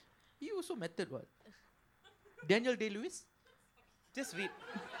 he also method what? Daniel Day-Lewis? Just read.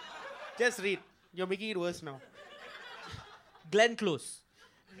 Just read. You're making it worse now. Glenn Close.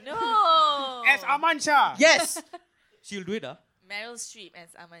 No. As Aman Shah. Yes! She'll do it, huh? Meryl Streep as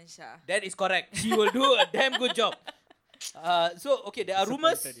Aman Shah. That is correct. She will do a damn good job. Okay, there are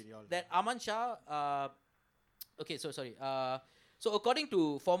rumors Disappointed in y'all. that Aman Shah... so according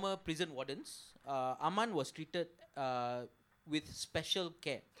to former prison wardens, Aman was treated with special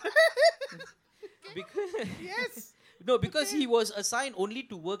care. Because Yes. no, because he was assigned only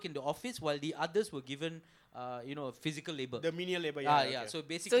to work in the office while the others were given, physical labor. The menial labor. Yeah, Yeah. yeah. Okay. So So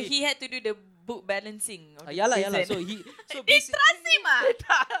basically, he had to do the book balancing. Of the yeah, prison. So he, so They basically, trust him,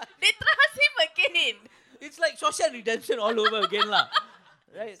 They trust him again. it's like social redemption all over again, lah.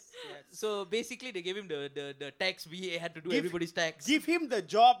 Right. Yes. So basically, they gave him the tax. We had to do Give- everybody's tax. Give him the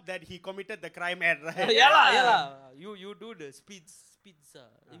job that he committed the crime at, right? Yeah lah. You do the speeds.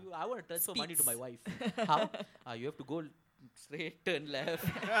 I want to transfer money to my wife. How? You have to go straight, turn left,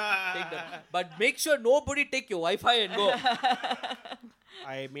 take but make sure nobody take your Wi-Fi and go.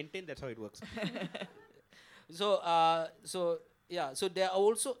 I maintain that's how it works. So there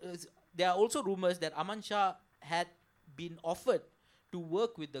are also rumors that Aman Shah had been offered to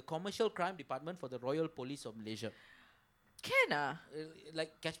work with the commercial crime department for the Royal Police of Malaysia. Can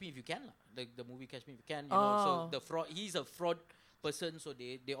Like Catch Me If You Can, like the movie Catch Me If You Can. You know, so Oh. the fraud. He's a fraud person, so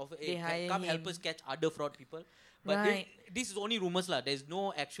they offer. They hire come help him. us catch other fraud people. But Right. this is only rumors, lah. There's no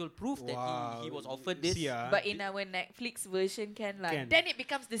actual proof that he was offered this. See, But in our Netflix version, Can. then it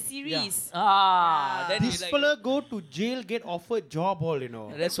becomes the series. Then This he's like, fella go to jail, get offered job all, you know.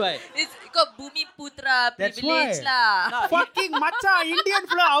 that's why. It's got Bumi Putra That's privilege why. lah. Fucking Macha, Indian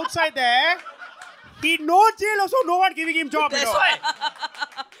fella outside there. He no jail also, no one giving him job. That's you know. why.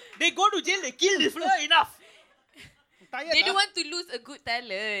 They go to jail, they kill this fella, enough. Tired, They lah. don't want to lose a good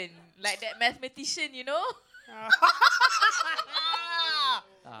talent. Like that mathematician, you know?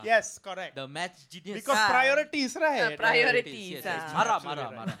 Yes, correct. The maths genius. Because priorities, right? Priorities. Yes. Mara.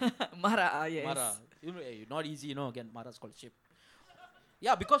 Mara. Yes. Mara. Not easy, get Mara scholarship.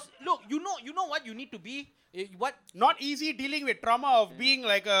 Yeah, because look, you know what you need to be. What? Not easy dealing with trauma of being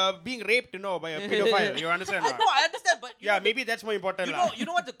like being raped, by a pedophile. You understand? I know, I understand, but Yeah, maybe that's more important. you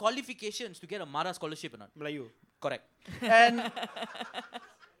know what the qualifications to get a Mara scholarship or not? Melayu. Correct. And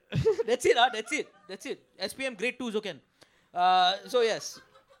that's it. That's it. SPM grade 2 so can. So yes.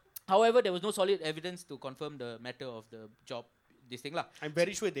 However, there was no solid evidence to confirm the matter of the job. This thing lah. I'm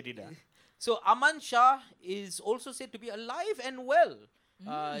very sure they did that. So Aman Shah is also said to be alive and well.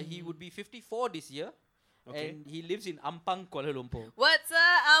 He would be 54 this year. Okay. And he lives in Ampang, Kuala Lumpur. What's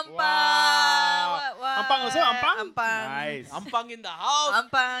up, Ampang? Wow. What? Ampang also, Ampang? Ampang. Nice. Ampang in the house.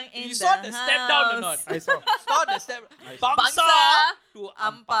 Ampang in You the saw the step down or not? house. I saw. Saw the step. Bangsa Bangsa to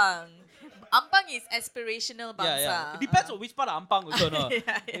Ampang. Ampang. Ampang is aspirational bangsa. Yeah. It depends on which part of Ampang also. No?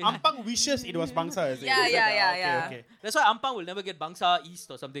 Ampang wishes it was Bangsa. Is it? Yeah, Is yeah, that- yeah, okay, yeah. Okay. That's why Ampang will never get Bangsa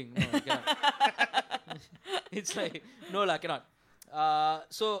East or something. No, cannot. It's like, no lah, cannot.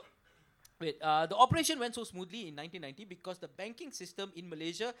 The operation went so smoothly in 1990 because the banking system in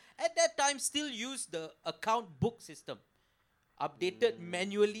Malaysia at that time still used the account book system, updated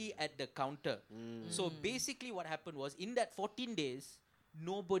manually at the counter. So basically what happened was, in that 14 days,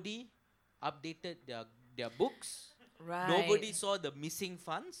 nobody updated their books, Right. nobody saw the missing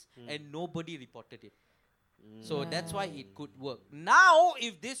funds, and nobody reported it. So that's why it could work. Now,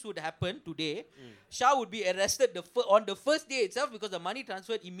 if this would happen today, Shah would be arrested on the first day itself, because the money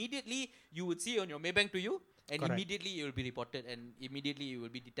transferred immediately, you would see on your Maybank to you, and Correct. immediately it will be reported, and immediately it will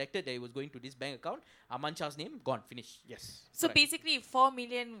be detected that it was going to this bank account. Aman Shah's name, gone, finished. Yes. So Correct. basically, 4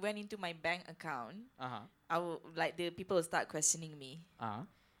 million went into my bank account. Uh-huh. The people will start questioning me. Uh-huh.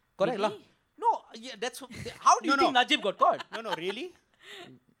 Correct lah. Really? No, yeah, that's how do you No, think Najib got caught? No, really?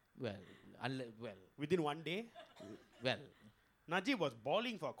 Well, Within one day? well. Najib was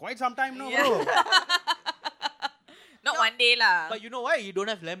bawling for quite some time now, Yeah. bro. Not one day lah. But you know why? You don't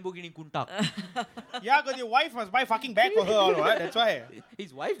have Lamborghini Countach. Yeah, because your wife must buy fucking bag for her all, right? That's why.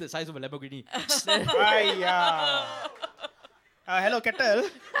 His wife the size of a Lamborghini. Aiya. Hello, Kettle.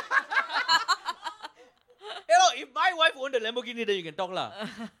 If my wife owned a Lamborghini, then you can talk lah.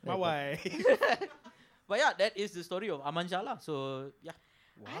 My wife. But yeah, that is the story of Aman Shah lah. So yeah,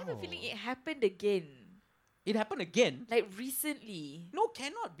 I have a feeling it happened again. it happened again. Like recently. No,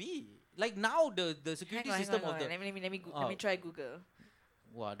 cannot be. Like now, the security Hang on, system hang on. of the Let me Oh. try Google.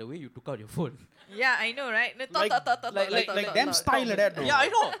 wow, the way you took out your phone. Yeah, I know, right? No, Like- like them style like that, no? Yeah, I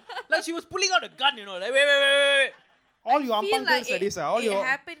know. Like she was pulling out a gun, Like wait. All your I feel ampang like girls like this, all it your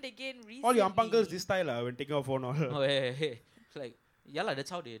happened again recently. all your ampang girls this style when taking out phone all. Oh, hey. Like yeah lah,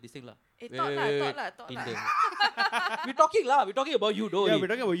 that's how they this thing lah. Talk lah. Tinder. We're talking about you, though. Yeah, we're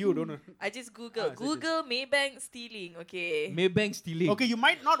talking about you, don't know. I just Googled. Google Maybank stealing, okay. Maybank stealing. Okay, you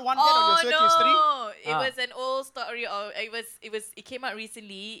might not want that on your search history. It was an old story of it came out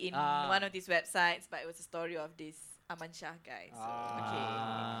recently in one of these websites, but it was a story of this Aman Shah guy. So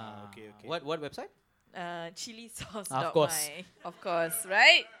Okay. What website? chili sauce. Of course. Of course,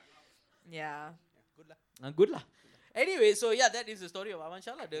 right? Yeah. Good lah. Anyway, so yeah, that is the story of Aman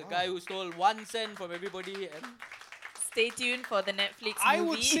Shah, the guy who stole 1 cent from everybody. And Stay tuned for the Netflix I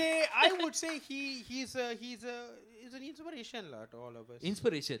movie. would say he's an inspiration to all of us.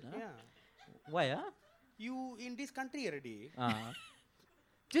 inspiration. Huh? Yeah. Why? Huh? You in this country already.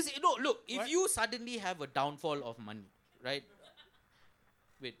 Just look. If What? you suddenly have a downfall of money, right?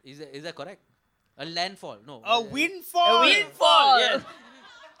 Wait, is that correct? A landfall? No. A windfall. A windfall. Yes.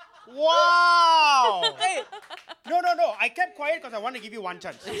 Wow. Hey. No. I kept quiet because I want to give you one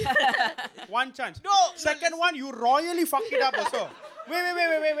chance. One chance. No. Second one, you royally fucked it up also.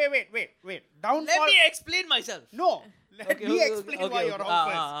 Wait. Downfall. Let me explain myself. No. Let me explain why you're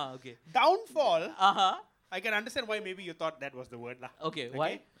wrong first. Okay. Downfall. Uh-huh. I can understand why maybe you thought that was the word lah. Okay.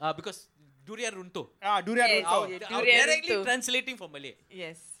 Why? Because durian runtuh. Durian Yes. runtuh. Yeah. I'm Durian directly runtuh. translating from Malay.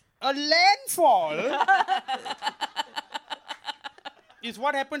 Yes. A landfall is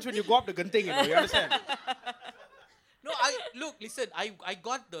what happens when you go up the Genting, you understand? No, listen, I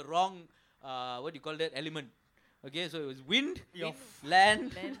got the wrong, what do you call that, element. Okay, so it was wind,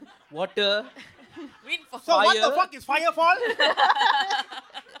 land, water. Windfall. So what Fire. the fuck is firefall?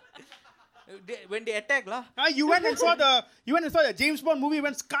 When they attack lah. You went and saw the James Bond movie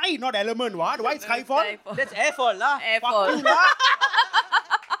when sky, not element. What? Why Skyfall? That's airfall lah. Airfall. Fuck you lah.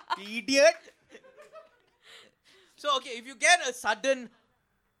 You idiot. So okay, if you get a sudden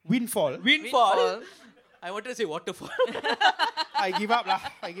Windfall. windfall, I wanted to say waterfall. I give up lah.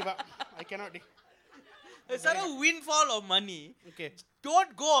 I give up. I cannot. A sudden windfall of money. Okay.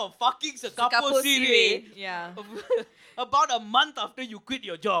 Don't go on fucking Sekapo Kapo Sireh Sireh. Yeah. about a month after you quit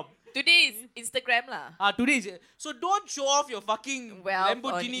your job. Today is Instagram lah. Today is so don't show off your fucking Wealth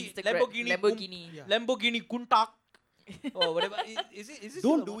Lamborghini, on Instagram. Lamborghini, Yeah. Lamborghini Countach or whatever. Is it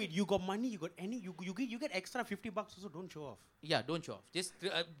Don't still do it. You got money. You got any. You get extra $50 also. Don't show off. Yeah, don't show off. Just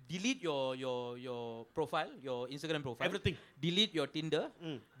delete your profile, your Instagram profile. Everything. Delete your Tinder.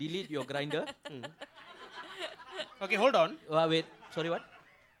 Delete your Grinder. Okay, hold on. Wait, sorry, what?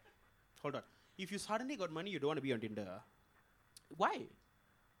 Hold on. If you suddenly got money, you don't want to be on Tinder. Why?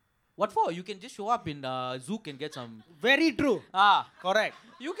 What for? You can just show up in Zook and get some. Very true. Correct.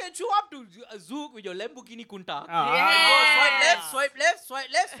 You can show up to Zook with your Lamborghini Countach. Yeah. Swipe left, swipe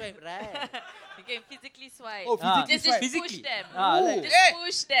right. You can physically swipe. Oh, physically Just swipe. push Physically. them. Like, Just hey.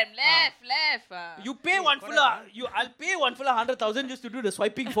 push them. Left. You pay one fuller. I'll pay one fuller 100,000 just to do the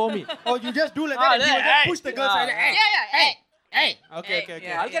swiping for me. Oh, you just do like that and you will just push the girl side. Hey. Hey. Hey. Okay.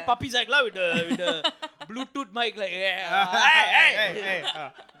 Yeah. I'll get Puppy Zack lah with the Bluetooth mic like hey.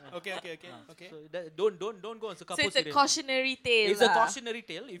 Okay. So don't go on Sekapo So it's a Sireh. cautionary tale. It's a lah. cautionary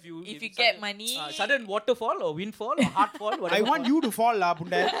tale. If you get money. sudden waterfall or windfall or heartfall, whatever. I want you to fall lah,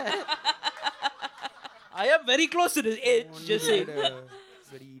 bunda. I am very close to the edge. Just saying.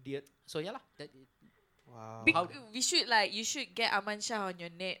 Very idiot. So yeah lah. Wow. You should get Aman Shah on your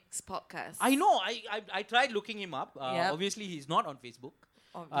next podcast. I know. I tried looking him up. Yep. Obviously, he's not on Facebook.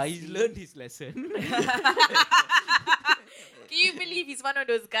 He's Obviously. learned his lesson. Can you believe he's one of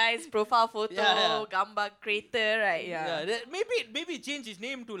those guys, profile photo, Yeah. gambar creator, right? Yeah. Maybe change his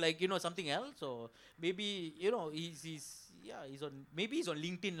name to something else, or maybe he's on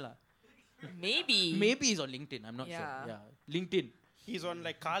LinkedIn lah. Maybe. Maybe he's on LinkedIn. I'm not sure. Yeah. Yeah, LinkedIn. He's on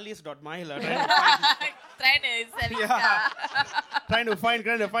like carlis.my lah. Trying to sell his car. Trying to find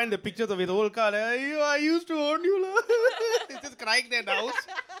the pictures of his old car. Like, I used to own you lah. He's just crying there in the house,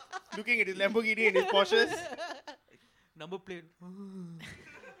 looking at his Lamborghini and his Porsches. Number plate.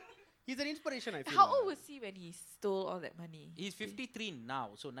 He's an inspiration, I feel. How old was he when he stole all that money? He's 53 now.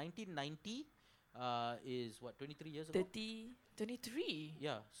 So 1990 is what, 23 years ago? 23.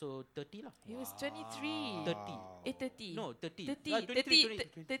 Yeah, so 30 lah. He was 23. 30. 30. No, 30. 30 30,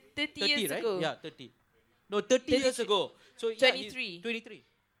 years right? ago. Yeah, 30. No, 30 years 33. ago. So yeah, 23. 23.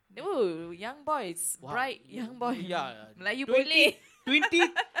 Oh, young boys. Wow. Bright young boy. Yeah. Melayu boleh.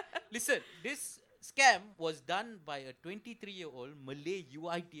 20. Listen, this scam was done by a 23-year-old Malay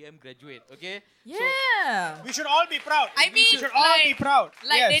UiTM graduate. Okay. Yeah. We should all be proud. I mean, we should all be proud.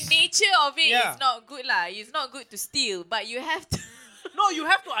 Like Yes. the nature of it Yeah. is not good lah. It's not good to steal, but you have to No, you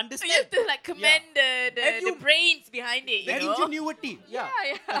have to you understand. have to like commend Have the you- brains behind it. The You know? ingenuity. Yeah.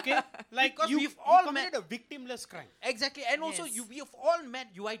 Yeah. Okay. Like Because you've we've all committed a victimless crime. Exactly. And also, Yes. we have all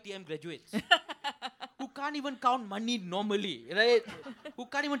met UiTM graduates who can't even count money normally, right? Who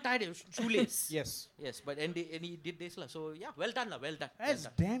can't even tie their shoelace. Yes. Yes, but and he did this lah. So yeah, well done lah, well done. That's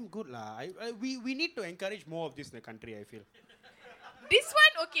well done. damn good lah. We need to encourage more of this in the country, I feel. This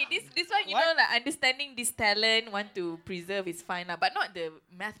one, okay, this one, you What? know, like understanding this talent, want to preserve is fine lah, but not the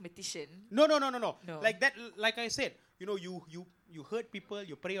mathematician. No. No. Like that, like I said, you hurt people,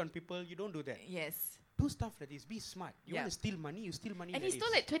 you prey on people, you don't do that. Yes. do stuff like this. Be smart. You want to steal money, you steal money. And he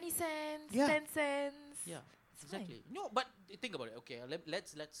stole like 20 cents, Yeah. 10 cents. Yeah, It's exactly. No, but think about it. Okay,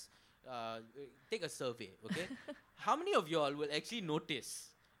 let's take a survey. Okay, how many of y'all will actually notice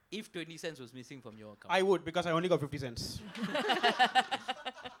if 20 cents was missing from your account? I would, because I only got 50 cents.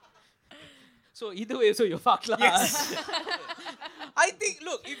 So either way, so you're fucked lah. Yes. I think,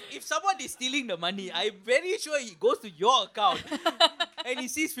 look, if someone is stealing the money, I'm very sure he goes to your account and he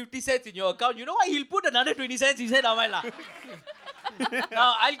sees 50 cents in your account. You know what? He'll put another 20 cents. He said, Aman lah.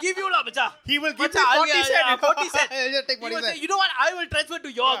 Now, I'll give you lah, Macha. He will give Macha, me 40 yeah, cents. 40 cents. I'll just take He 40 will say, cents. you know what? I will transfer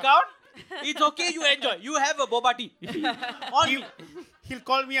to your account. It's okay, you enjoy. You have a boba tea. On me. He'll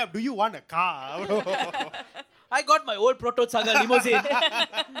call me up. Do you want a car? I got my old Proto Saga limousine.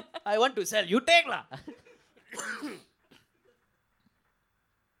 I want to sell. You take lah.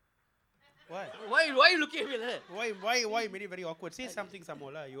 Why? Why are you looking at me like that? Why made it very awkward? Say something some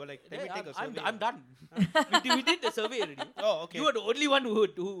more lah. You were like, let me take a survey. I'm done. we did the survey already. Oh, okay. You are the only one who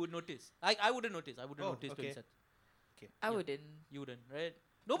would notice. I wouldn't notice. I wouldn't notice okay. 20 cents. I wouldn't. You wouldn't, right?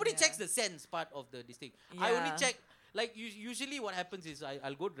 Nobody checks the cents part of this thing. I only Yeah. check, like usually what happens is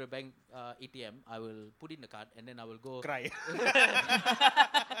I'll go to the bank ATM, I will put in the card and then I will go. Cry.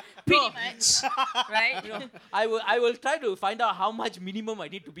 Pretty much. Right? You know, I will try to find out how much minimum I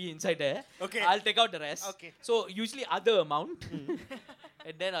need to be inside there. Okay. I'll take out the rest. Okay. So usually other amount.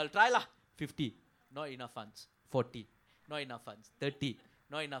 And then I'll try lah. 50. Not enough funds. 40. Not enough funds. 30.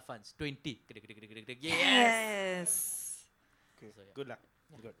 Not enough funds. 20. Yes. Yes. Okay. So, yeah. Good luck.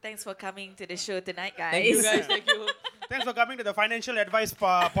 Good. Thanks for coming to the show tonight, guys. Thank you guys. Thank you. Thanks for coming to the Financial Advice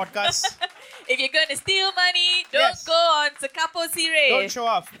podcast. If you're going to steal money, don't Yes. go on Sekapo Sire. Don't show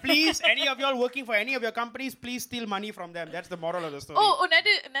off. Please, any of y'all working for any of your companies, please steal money from them. That's the moral of the story. Oh,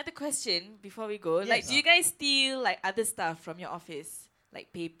 another question before we go. Like, Yes. do you guys steal like other stuff from your office?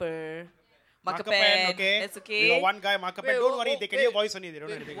 Like paper, marker Marker pen, okay. that's We okay. got one guy, marker pen. Wait, Don't oh, worry, oh, they can hear wait. voice only. They don't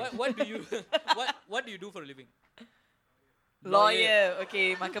know anything. What do you what do you do for a living? Lawyer,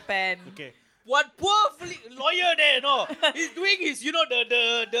 okay, marker pen. Okay. What poor lawyer there, no? He's doing his, you know,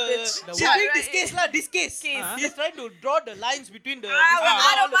 he's chart, doing right? this case. Case. He's trying to draw the lines between the. We're all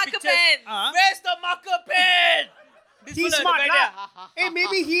out of the marker pictures. pen. Where's the marker pen? This He's fella smart, at the back there. lah. Hey,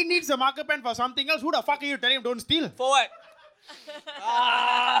 maybe he needs a marker pen for something else. Who the fuck are you telling him don't steal? For what?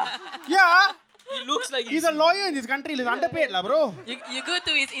 Yeah. He looks like He's a lawyer in this country. He's underpaid, lah, bro. You go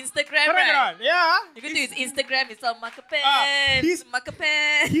to his Instagram, Correct or right? not? Yeah. You go to his Instagram, it's all marker pen, he's- marker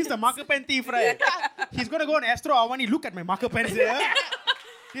pen. He's the marker pen thief, right? He's gonna go on Astro Awani. Look at my marker pens here.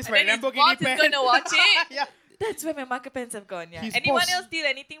 This is And my then his Lamborghini boss pen. is gonna watch it. Yeah. That's where my marker pens have gone, yeah. His Anyone boss. else steal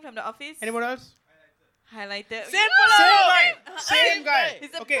anything from the office? Anyone else? Highlighter. Same Yeah. Same guy. Same guy.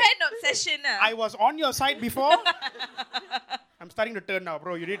 It's a Okay. pen obsession. I was on your side before. I'm starting to turn now,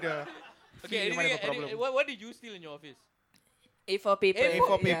 bro. You did. Okay, you might have a problem. what did you steal in your office? A4 paper.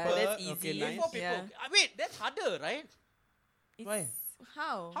 A4 Yeah, paper. that's easy. Okay, nice. A4 paper. Yeah. Wait, that's harder, right? It's- Why?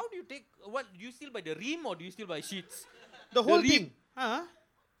 How? How do you take what? Do you steal by the ream or do you steal by sheets? The whole The thing. Huh?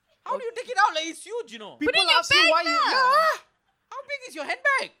 How do you take it out? Like it's huge, you know. People in your ask you bag why you. lah. Yeah. How big is your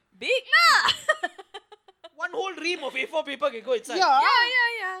handbag? Big lah. One whole ream of A4 paper can go inside. Yeah.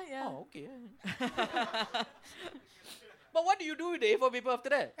 yeah. Oh, okay. But what do you do with the A4 paper after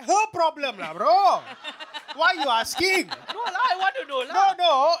that? Her problem, lah, bro. Why you asking? No, lah, I want to know. No,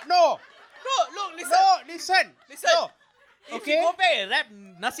 lah. no. No, look, listen. No, listen. Listen. No. If Okay. you go back and wrap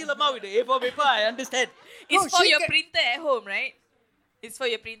nasi lemak with the A4 paper, I understand. It's No, for she your can- printer at home, right? It's for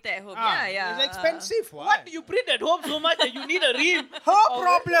your printer at home. Yeah. It's expensive. What do you print at home so much that you need a ream? Her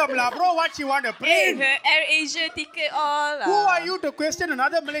problem, lah, bro. What she want to Hey, print? her Air Asia ticket all. Who are you to question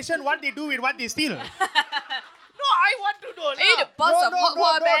another Malaysian what they do with what they steal? No, I want to know. Are you the lah. boss of Hot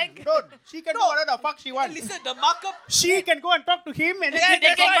War Bank? Don't. She can do whatever the fuck she Hey, wants. listen, the markup. She can go and talk to him and then Yeah, he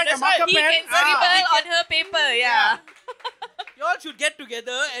can that's come right, back the that's right. marker He pen. can scribble on her paper, yeah. You all should get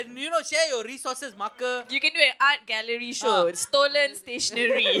together and, you know, share your resources, marker. You can do an art gallery show. Stolen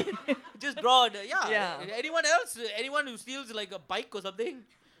stationery. Just draw the, yeah. Yeah. Anyone else? Anyone who steals like a bike or something?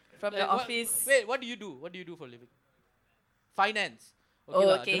 From Like, the what- office. Wait, what do you do? What do you do for a living? Finance. Oh,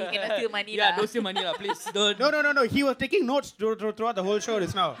 lah. okay, he cannot steal money Yeah, lah. don't steal money lah, please. Don't. No. He was taking notes throughout the whole show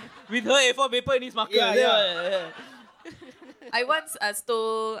just now. With her A4 paper in his marker. Yeah. I once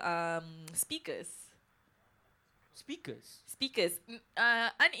stole speakers. Speakers.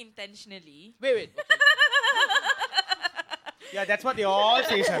 Unintentionally. Wait. Okay. Yeah, that's what they all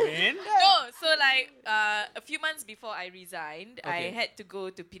say, Shamaine. No, So like a few months before I resigned, I had to go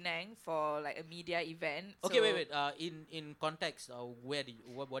to Penang for like a media event. Okay, so wait. In context,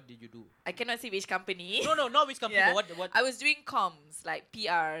 what did you do? I cannot say which company. No, not which company. Yeah. But what? I was doing comms, like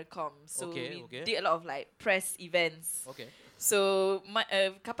PR comms. So Okay, we did a lot of like press events. Okay. So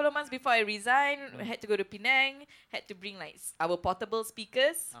a couple of months before I resigned, I had to go to Penang, had to bring like our portable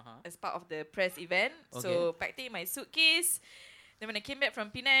speakers as part of the press event. So packed it in my suitcase. Then when I came back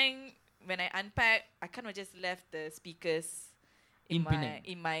from Penang, when I unpacked, I kind of just left the speakers in my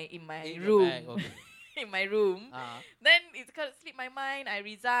room. In my room. Then it kind of slipped my mind. I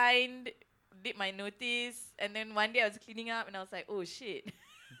resigned, did my notice, and then one day I was cleaning up and I was like, oh shit.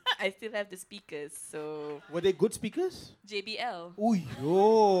 I still have the speakers, so... Were they good speakers? JBL. Ooh,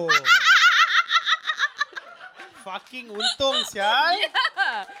 yo. Fucking untung, sial.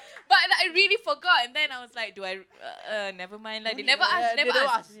 Yeah. But I really forgot, and then I was like, "Do I? Never mind." Like they never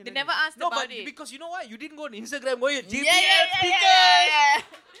asked. They never asked No, about but it. because you know what, you didn't go on Instagram, go your JBL Yeah.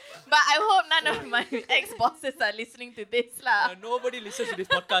 But I hope none of my ex-bosses are listening to this, lah. Nobody listens to this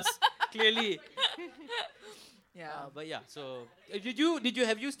podcast. Clearly. Yeah. But yeah, so have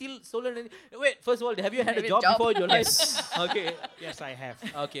you still stolen any? Wait, first of all, have you had a Have a job job? before in your life? Okay. Yes, I have.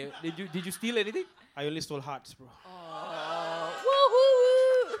 Okay. Did you steal anything? I only stole hearts, bro.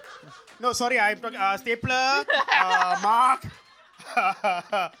 Woohoo! No, sorry, I'm talking stapler, mark.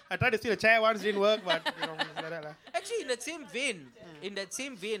 I tried to steal a chair once, didn't work, but you know, like that, lah. Actually, in that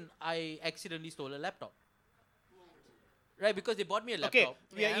same vein, I accidentally stole a laptop. Right, because they bought me a Okay, laptop.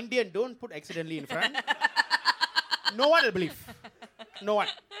 we are Indian. Don't put accidentally in front. No one will believe. No one.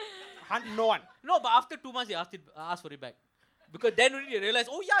 No one. No, but after 2 months, they asked for it back. Because then only they realized,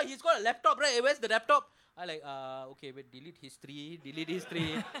 oh yeah, he's got a laptop, right? Where's the laptop? I like, okay, wait, delete history.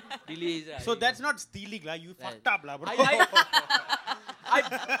 So that's not stealing, lah. You fucked up, lah, bro.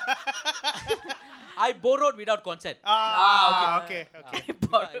 I borrowed without consent. Okay.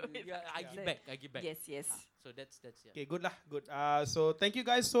 I give back. Yes. So that's yeah. Okay, good lah, good. So thank you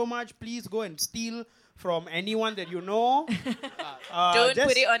guys so much. Please go and steal from anyone that you know. Don't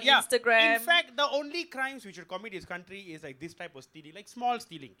put it on Instagram. In fact, the only crimes we should commit in this country is like this type of stealing, like small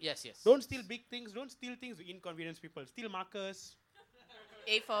stealing. Yes. Don't steal big things. Don't steal things to inconvenience people. Steal markers.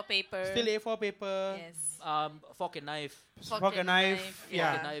 A4 paper. Steal A4 paper. Yes. Fork and knife. Fork and knife. Fork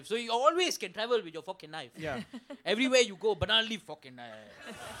and knife. So you always can travel with your fork and knife. Yeah. Everywhere you go, banana leaf, fork and knife.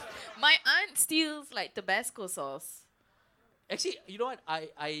 My aunt steals like Tabasco sauce. Actually, you know what?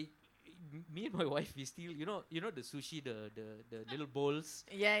 Me and my wife, we steal. You know the sushi, the little bowls.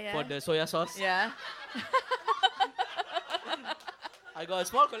 Yeah. For the soya sauce. Yeah. I got a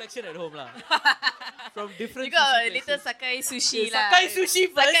small collection at home, lah. From different. You got sushi a little places. Sakai sushi, Yeah, lah. Sakai sushi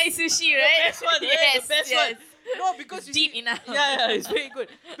first. Sakai sushi, right? The best one, right? Yes, The best yes. one. No, because you Deep see, enough. Yeah, it's very good.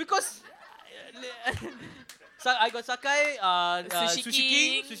 Because I got Sakai,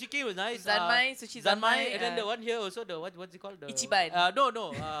 Sushi King was nice. Sushi Zanmai, Zanmai. and then the one here also, the what's it called? The, Ichiban.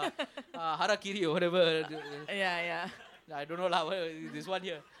 No, Harakiri or whatever. Yeah. I don't know lah. This one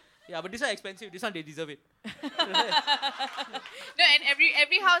here. Yeah, but this one expensive. This one they deserve it. No, and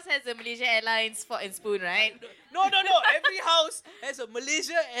every house has a Malaysia Airlines fork and spoon, right? No. Every house has a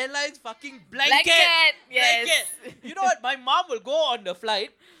Malaysia Airlines fucking blanket. Yes. Blanket. You know what? My mom will go on the flight,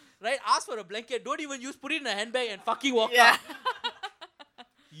 right? Ask for a blanket. Don't even put it in a handbag and fucking walk out.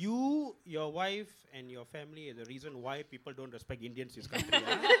 You, your wife, and your family are the reason why people don't respect Indians in this country.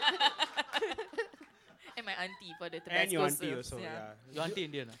 And my auntie for the Tabasco And your auntie sauce, also, yeah. yeah. Your auntie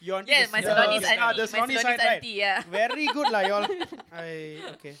Indian. Your auntie Yeah, is- my Saloni's auntie. the My Saloni Saloni's side, right? auntie, yeah. Very good, lah, y'all.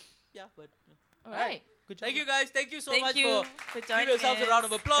 Okay. Yeah, but All right. Good job. thank you guys. Thank you so Thank much you for for joining give yourselves a us. round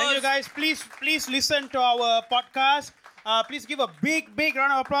of applause. Thank you guys. Please listen to our podcast. Please give a big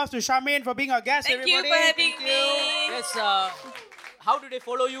round of applause to Shamaine for being our guest. Thank you everybody. for having Thank me. you. Yes. How do they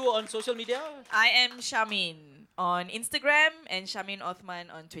follow you on social media? I am Shamaine on Instagram and Shamaine Othman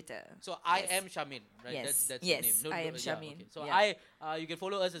on Twitter. So I am Shamaine, right? Yes. That's Yes, the name. I am yeah, Shamaine. okay. So Yeah. you can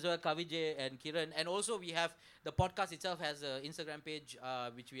follow us as well, Kavijay and Kiran, and also we have the podcast itself has an Instagram page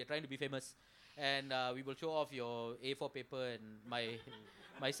which we are trying to be famous, and we will show off your A4 paper and my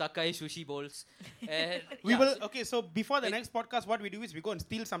Sakai sushi bowls. And We yeah, will. Okay, so before the next podcast, what we do is we go and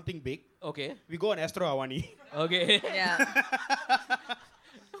steal something big. Okay. We go on Astro Awani. Okay. Yeah.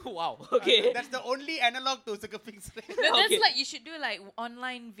 Wow. Okay. That's the only analog to Sakaping's No, that's Okay. like you should do like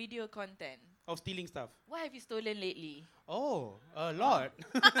online video content. of stealing stuff. What have you stolen lately? Oh, a lot.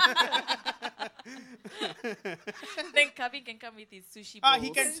 Then Kavin can come with his sushi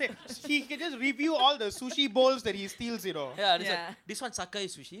bowls. He can just review all the sushi bowls that he steals, you know. Yeah, this Yeah. one Sakai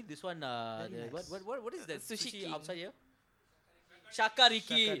sushi. This one, Very nice. what is that Sushi King. outside here?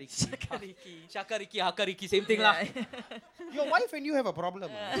 Shakariki. Shakariki. Shakariki, Hakariki, same thing lah. Your wife and you have a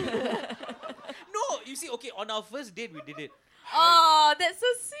problem. No, you see, okay, on our first date we did it. Oh, that's so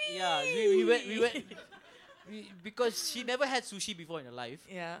sweet. Yeah, we went because she never had sushi before in her life.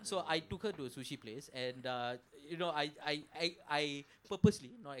 Yeah. So I took her to a sushi place, and I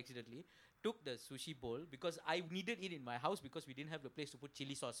purposely, not accidentally, took the sushi bowl because I needed it in my house because we didn't have the place to put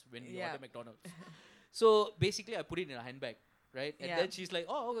chili sauce when we order McDonald's. So basically, I put it in a handbag, right? And then she's like,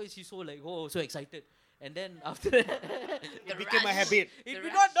 oh, she's so like, oh, so excited. And then after that, It became a habit. it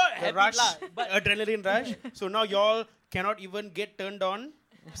did not The habit rush, lah, but adrenaline rush. So now y'all cannot even get turned on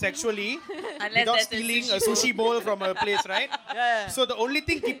sexually Unless without there's stealing a sushi bowl from a place, right? yeah. So the only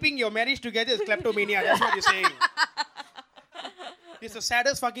thing keeping your marriage together is kleptomania. That's what you're saying. It's the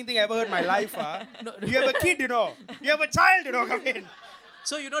saddest fucking thing I ever heard in my life. You have a kid, you know. You have a child, you know. Come in.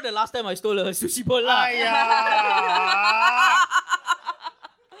 So you know the last time I stole a sushi bowl lah.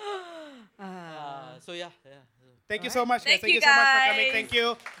 So yeah. Thank you so much, guys. Thank you, so much for guys. coming. Thank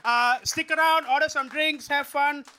you. Stick around, order some drinks, have fun.